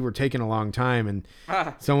they were taking a long time, and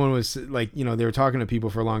someone was like, they were talking to people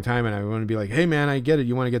for a long time, and I want to be like, hey man, I get it,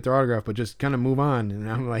 you want to get their autograph, but just kind of move on. And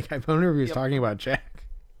I'm like, I wonder if he was talking about Jack.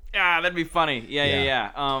 Yeah, that'd be funny.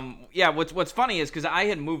 Yeah. What's funny is because I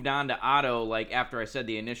had moved on to Otto like after I said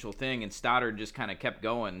the initial thing, and Stoddard just kind of kept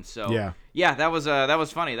going. So yeah, that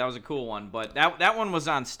was funny. That was a cool one, but that one was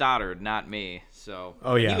on Stoddard, not me. So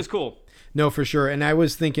he was cool. No, for sure. And I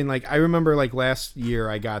was thinking, like, I remember like last year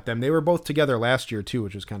I got them. They were both together last year too,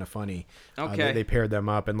 which was kind of funny. Okay. They paired them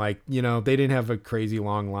up, and like they didn't have a crazy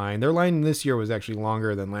long line. Their line this year was actually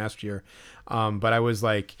longer than last year. But I was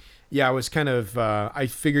like. Yeah, I was kind of. I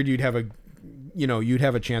figured you'd have a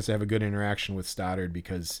chance to have a good interaction with Stoddard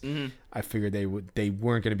because I figured they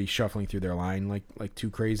weren't going to be shuffling through their line like too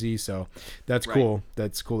crazy. So that's cool.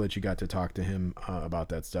 That's cool that you got to talk to him about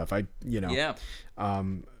that stuff.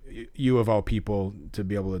 You of all people to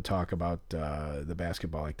be able to talk about the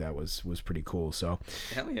basketball like that was pretty cool. So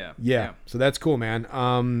hell yeah. Yeah. So that's cool, man.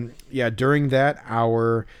 During that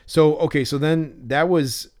hour. So then that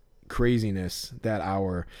was craziness that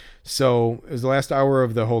hour. So it was the last hour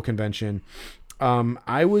of the whole convention.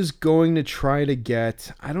 I was going to try to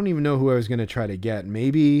get, I don't even know who I was going to try to get.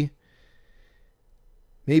 Maybe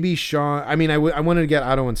Shaw. I mean, I wanted to get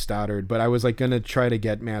Otto and Stoddard, but I was like going to try to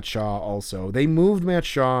get Matt Shaw also. They moved Matt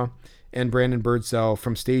Shaw and Brandon Birdsell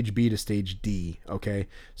from stage B to stage D. Okay.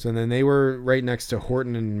 So then they were right next to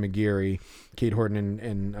Horton and McGarry, Kate Horton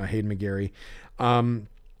and Hayden McGarry.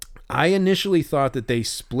 I initially thought that they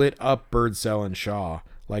split up Birdsell and Shaw.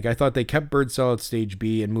 Like, I thought they kept Birdsell at stage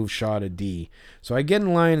B and moved Shaw to D. So I get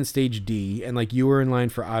in line in stage D, and like you were in line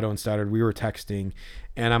for Otto and Stoddard. We were texting,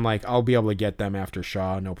 and I'm like, I'll be able to get them after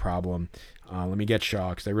Shaw, no problem. Let me get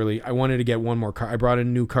Shaw because I wanted to get one more card. I brought a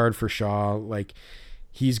new card for Shaw. Like,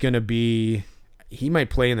 he might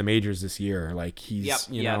play in the majors this year. Like he's,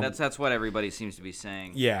 that's what everybody seems to be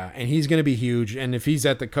saying. Yeah, and he's going to be huge. And if he's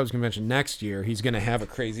at the Cubs convention next year, he's going to have a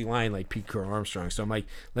crazy line like Pete Crow Armstrong. So I'm like,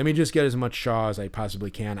 let me just get as much Shaw as I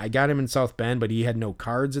possibly can. I got him in South Bend, but he had no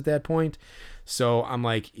cards at that point. So I'm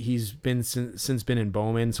like, he's been since been in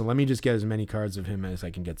Bowman. So let me just get as many cards of him as I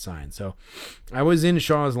can get signed. So I was in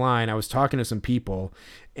Shaw's line. I was talking to some people,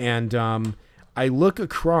 and I look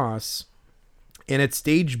across. And at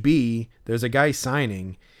stage B, there's a guy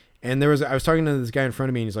signing, and I was talking to this guy in front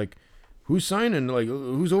of me, and he's like, "Who's signing? Like,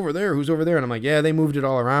 who's over there? Who's over there?" And I'm like, "Yeah, they moved it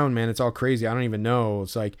all around, man. It's all crazy. I don't even know."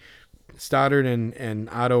 It's like Stoddard and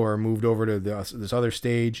Otto are moved over to this other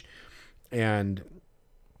stage, and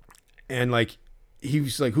like he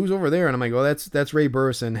was like, "Who's over there?" And I'm like, "Well, that's Ray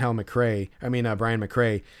Burris and Brian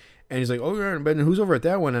McRae." And he's like, "Oh, yeah, but who's over at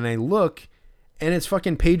that one?" And I look, and it's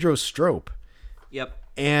fucking Pedro Strop. Yep.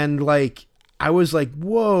 And like. I was like,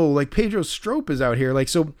 whoa, like Pedro Strop is out here. Like,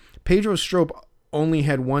 so Pedro Strop only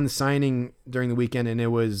had one signing during the weekend, and it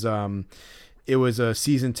was a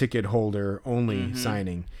season ticket holder only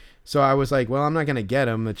signing. So I was like, well, I'm not going to get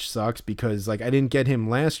him, which sucks because like I didn't get him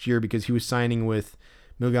last year because he was signing with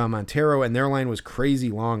Miguel Montero, and their line was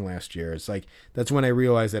crazy long last year. It's like, that's when I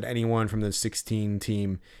realized that anyone from the 16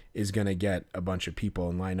 team is going to get a bunch of people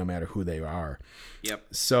in line no matter who they are. Yep.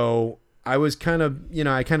 So I was kind of,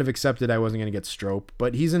 I kind of accepted I wasn't going to get Strop,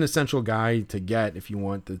 but he's an essential guy to get if you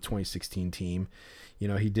want the 2016 team.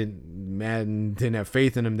 Madden didn't have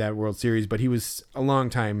faith in him that World Series, but he was a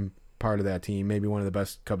long time part of that team, maybe one of the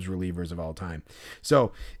best Cubs relievers of all time.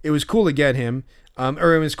 So it was cool to get him,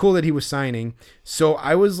 or it was cool that he was signing. So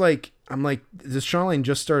I'm like, the Shaw line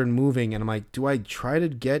just started moving, and I'm like, do I try to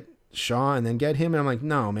get Shaw and then get him? And I'm like,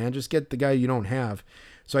 no, man, just get the guy you don't have.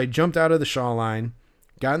 So I jumped out of the Shaw line,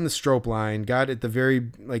 got in the Strop line, got at the very,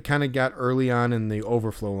 like, kind of got early on in the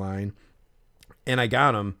overflow line, and I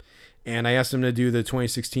got him. And I asked him to do the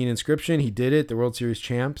 2016 inscription. He did it, the World Series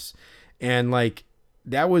champs. And, like,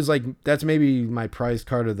 that's maybe my prized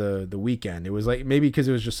card of the weekend. It was, like, maybe because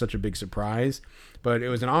it was just such a big surprise. But it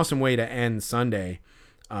was an awesome way to end Sunday,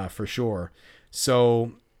 for sure.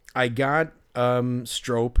 So I got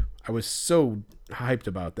Strop. I was so hyped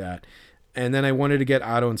about that. And then I wanted to get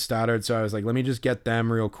Otto and Stoddard. So I was like, let me just get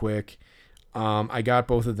them real quick. I got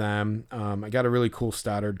both of them. I got a really cool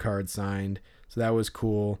Stoddard card signed. So that was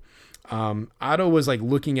cool. Otto was like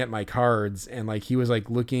looking at my cards, and like he was like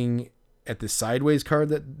looking at the sideways card,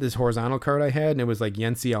 that this horizontal card I had, and it was like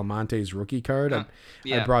Yency Almonte's rookie card. I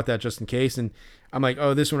brought that just in case, and I'm like,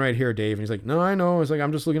 oh, this one right here, Dave. And he's like, no, I know. I was like,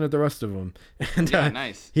 I'm just looking at the rest of them. And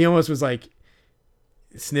nice. He almost was like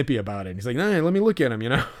snippy about it. He's like, no, let me look at him,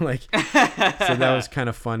 like. So that was kind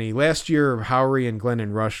of funny. Last year, Howery and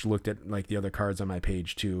Glennon Rush looked at like the other cards on my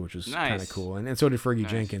page too, which was kind of cool, and so did Fergie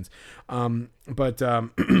Jenkins.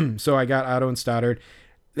 So I got Otto and Stoddard.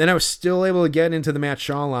 Then I was still able to get into the Matt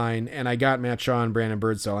Shaw line, and I got Matt Shaw and Brandon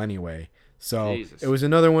Birdsell anyway. So It was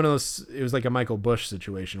another one of those. It was like a Michael Bush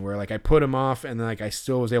situation where like I put him off, and then like I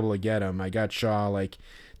still was able to get him. I got Shaw, like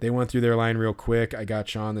they went through their line real quick. I got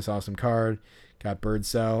Shaw on this awesome card. Got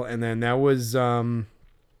Birdsell, and then that was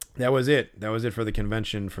it. That was it for the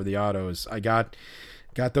convention for the autos. I got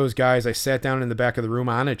those guys. I sat down in the back of the room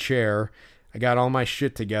on a chair. I got all my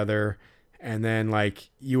shit together, and then like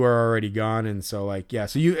you were already gone, and so like yeah.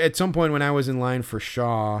 So you at some point when I was in line for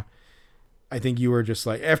Shaw, I think you were just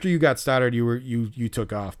like after you got Stoddard, you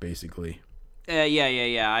took off basically.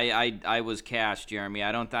 Yeah. I was cashed, Jeremy.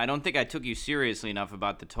 I don't think I took you seriously enough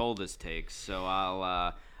about the toll this takes. So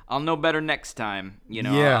I'll know better next time.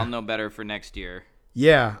 I'll know better for next year.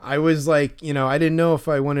 Yeah, I was like, I didn't know if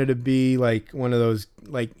I wanted to be like one of those,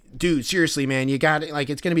 like, dude, seriously, man, you got it. Like,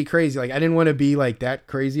 it's going to be crazy. Like, I didn't want to be like that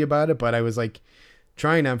crazy about it, but I was like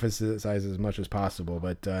trying to emphasize as much as possible.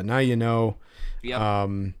 But now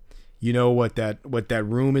Yep. You know what that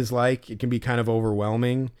room is like. It can be kind of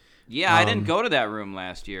overwhelming. Yeah, I didn't go to that room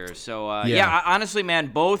last year. So, honestly, man,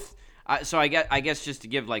 both. So I guess just to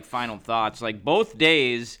give like final thoughts, like both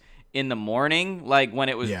days in the morning, like when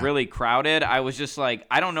it was really crowded, I was just like,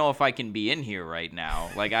 I don't know if I can be in here right now.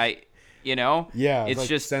 Like it's like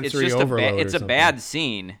just sensory overload. It's a something. bad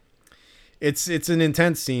scene. It's an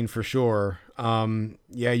intense scene for sure. You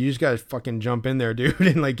just gotta fucking jump in there, dude,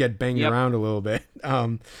 and like get banged around a little bit.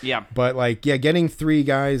 But like, getting 3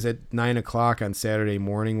 guys at 9:00 on Saturday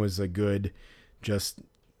morning was a good, just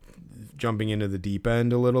jumping into the deep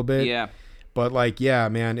end a little bit. Yeah. But like,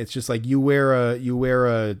 man, it's just like you wear out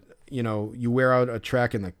a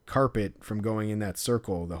track in the carpet from going in that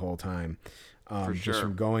circle the whole time. For sure. Just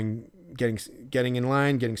from getting in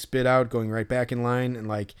line, getting spit out, going right back in line, and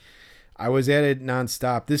like I was at it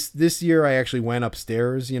nonstop. This year I actually went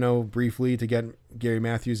upstairs, briefly to get Gary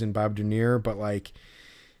Matthews and Bob Dernier, but like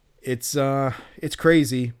it's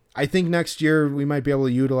crazy. I think next year we might be able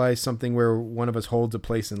to utilize something where one of us holds a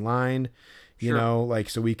place in line, like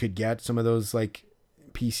so we could get some of those like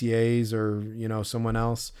PCAs or, someone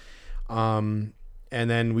else. And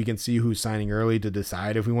then we can see who's signing early to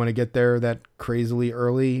decide if we want to get there that crazily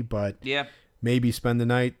early, but maybe spend the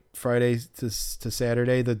night Friday to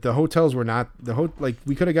Saturday. The hotels were not like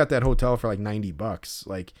we could have got that hotel for like $90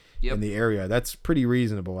 like in the area. That's pretty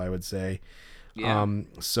reasonable, I would say. Yeah.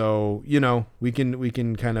 So, we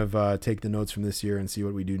can kind of take the notes from this year and see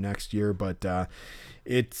what we do next year, but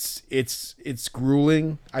it's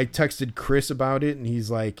grueling. I texted Chris about it,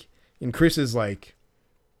 and Chris is like,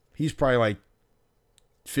 he's probably like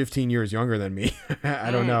 15 years younger than me.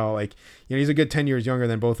 I don't know. Like, he's a good 10 years younger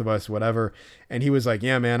than both of us, whatever. And he was like,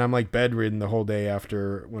 yeah, man, I'm like bedridden the whole day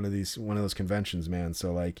after one of those conventions, man.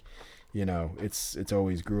 So like, it's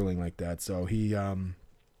always grueling like that. So he,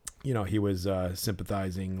 he was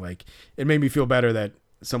sympathizing. Like, it made me feel better that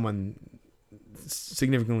someone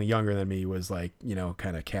significantly younger than me was like,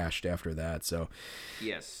 kind of cashed after that. So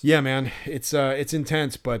yes, yeah, man, it's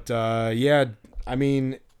intense, but I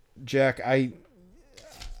mean, Jack, I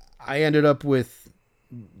ended up with,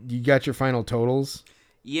 you got your final totals?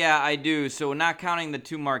 Yeah, I do. So not counting the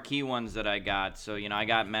 2 marquee ones that I got. So, I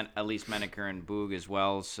got at least Menaker and Boog as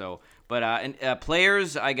well. So, but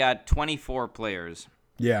players, I got 24 players.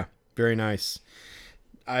 Yeah, very nice.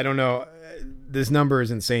 I don't know. This number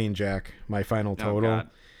is insane, Jack. My final total.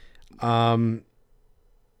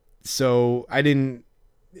 So I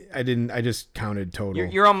just counted total.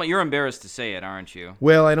 You're embarrassed to say it, aren't you?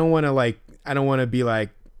 Well, I don't want to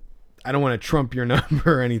trump your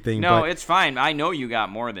number or anything. No, but it's fine. I know you got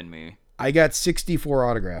more than me. I got 64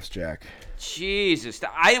 autographs, Jack. Jesus,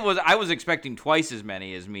 I was expecting twice as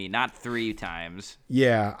many as me, not 3 times.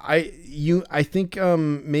 Yeah, I think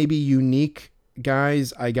maybe unique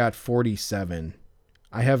guys. I got 47.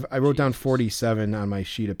 I wrote down 47 on my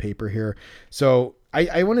sheet of paper here. So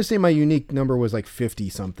I want to say my unique number was like 50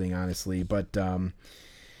 something, honestly. But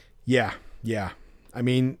yeah. I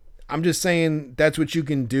mean, I'm just saying that's what you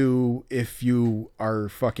can do if you are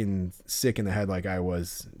fucking sick in the head like I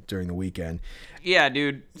was during the weekend. Yeah,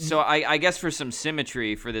 dude. So I guess for some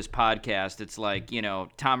symmetry for this podcast, it's like,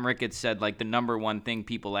 Tom Ricketts said like the number one thing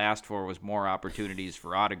people asked for was more opportunities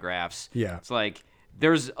for autographs. Yeah. It's like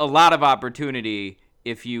there's a lot of opportunity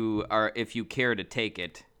if you care to take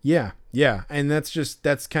it. Yeah. And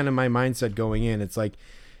that's kind of my mindset going in. It's like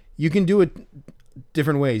you can do it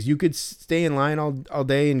different ways. You could stay in line all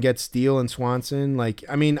day and get Steele and Swanson. Like,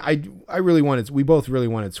 I mean, we both really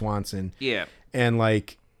wanted Swanson. Yeah. And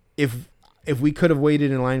like, if we could have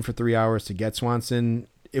waited in line for 3 hours to get Swanson,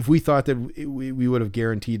 if we thought that we would have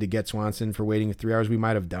guaranteed to get Swanson for waiting 3 hours, we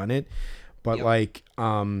might have done it. But like,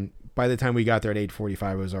 by the time we got there at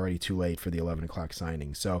 8:45, it was already too late for the 11 o'clock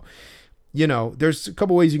signing. So, there's a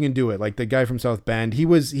couple ways you can do it. Like the guy from South Bend,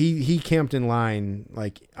 he camped in line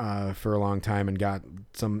like for a long time and got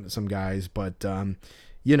some guys, but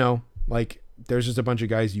like there's just a bunch of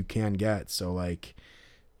guys you can get. So like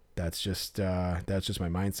that's just my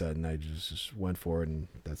mindset, and I just went for it, and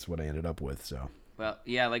that's what I ended up with. So. Well,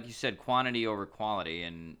 yeah, like you said, quantity over quality,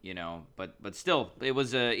 and but still, it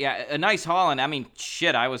was a nice haul, and I mean,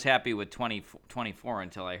 shit, I was happy with 24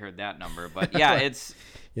 until I heard that number, but yeah, it's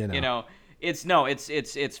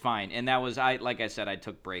it's fine, and that was like I said, I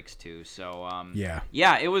took breaks too, so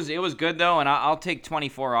yeah, it was good though, and I'll take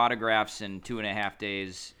 24 autographs in 2.5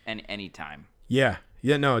 days and anytime. Yeah,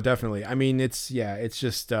 no, definitely. I mean, it's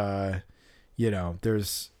just I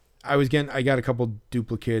got a couple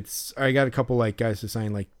duplicates. I got a couple like guys to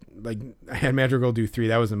sign. Like I had Madrigal do 3.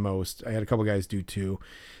 That was the most. I had a couple guys do 2.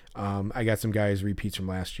 I got some guys repeats from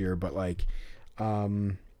last year, but like,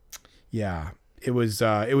 yeah, it was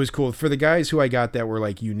cool for the guys who I got that were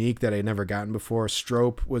like unique that I had never gotten before.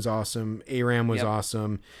 Strope was awesome. Aram was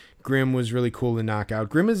awesome. Grimm was really cool to knock out.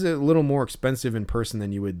 Grimm is a little more expensive in person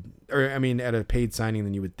than you would, or I mean, at a paid signing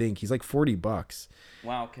than you would think. He's like $40.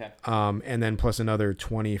 Wow. Okay. And then plus another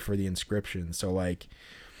 20 for the inscription. So like,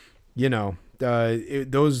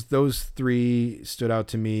 those 3 stood out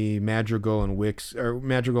to me. Madrigal and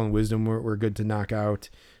Wisdom were good to knock out.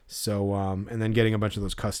 So, and then getting a bunch of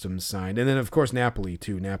those customs signed, and then of course Napoli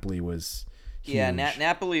too. Napoli was huge. Yeah,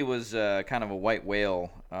 Napoli was kind of a white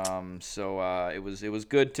whale. So it was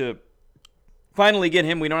good to finally get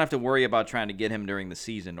him. We don't have to worry about trying to get him during the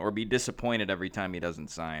season or be disappointed every time he doesn't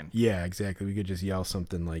sign. Yeah, exactly. We could just yell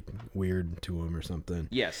something like weird to him or something.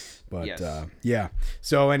 Yes. But yes. Yeah.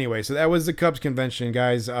 So anyway, so that was the Cubs convention,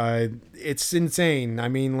 guys. It's insane. I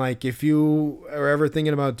mean, like if you are ever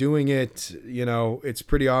thinking about doing it, it's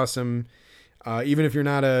pretty awesome. Even if you're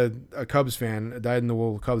not a Cubs fan, a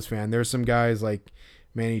dyed-in-the-wool Cubs fan, there's some guys like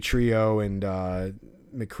Manny Trillo and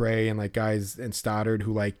McRae and like guys and Stoddard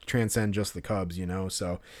who like transcend just the Cubs,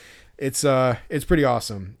 so it's pretty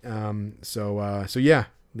awesome. So yeah,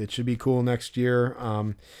 it should be cool next year.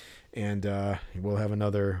 And we'll have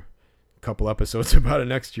another couple episodes about it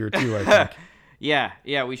next year too, I think. Yeah,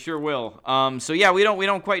 we sure will. So yeah, we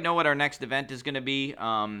don't quite know what our next event is going to be.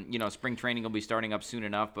 Spring training will be starting up soon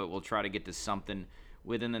enough, but we'll try to get to something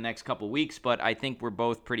within the next couple weeks. But I think we're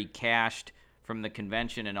both pretty cashed from the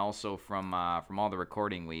convention and also from all the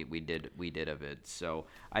recording we did of it. So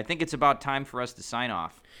I think it's about time for us to sign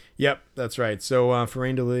off. Yep, that's right. So for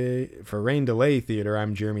Rain Delay Theater,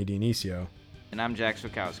 I'm Jeremy Dionisio. And I'm Jack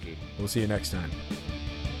Swakowski. We'll see you next time.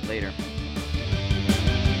 Later.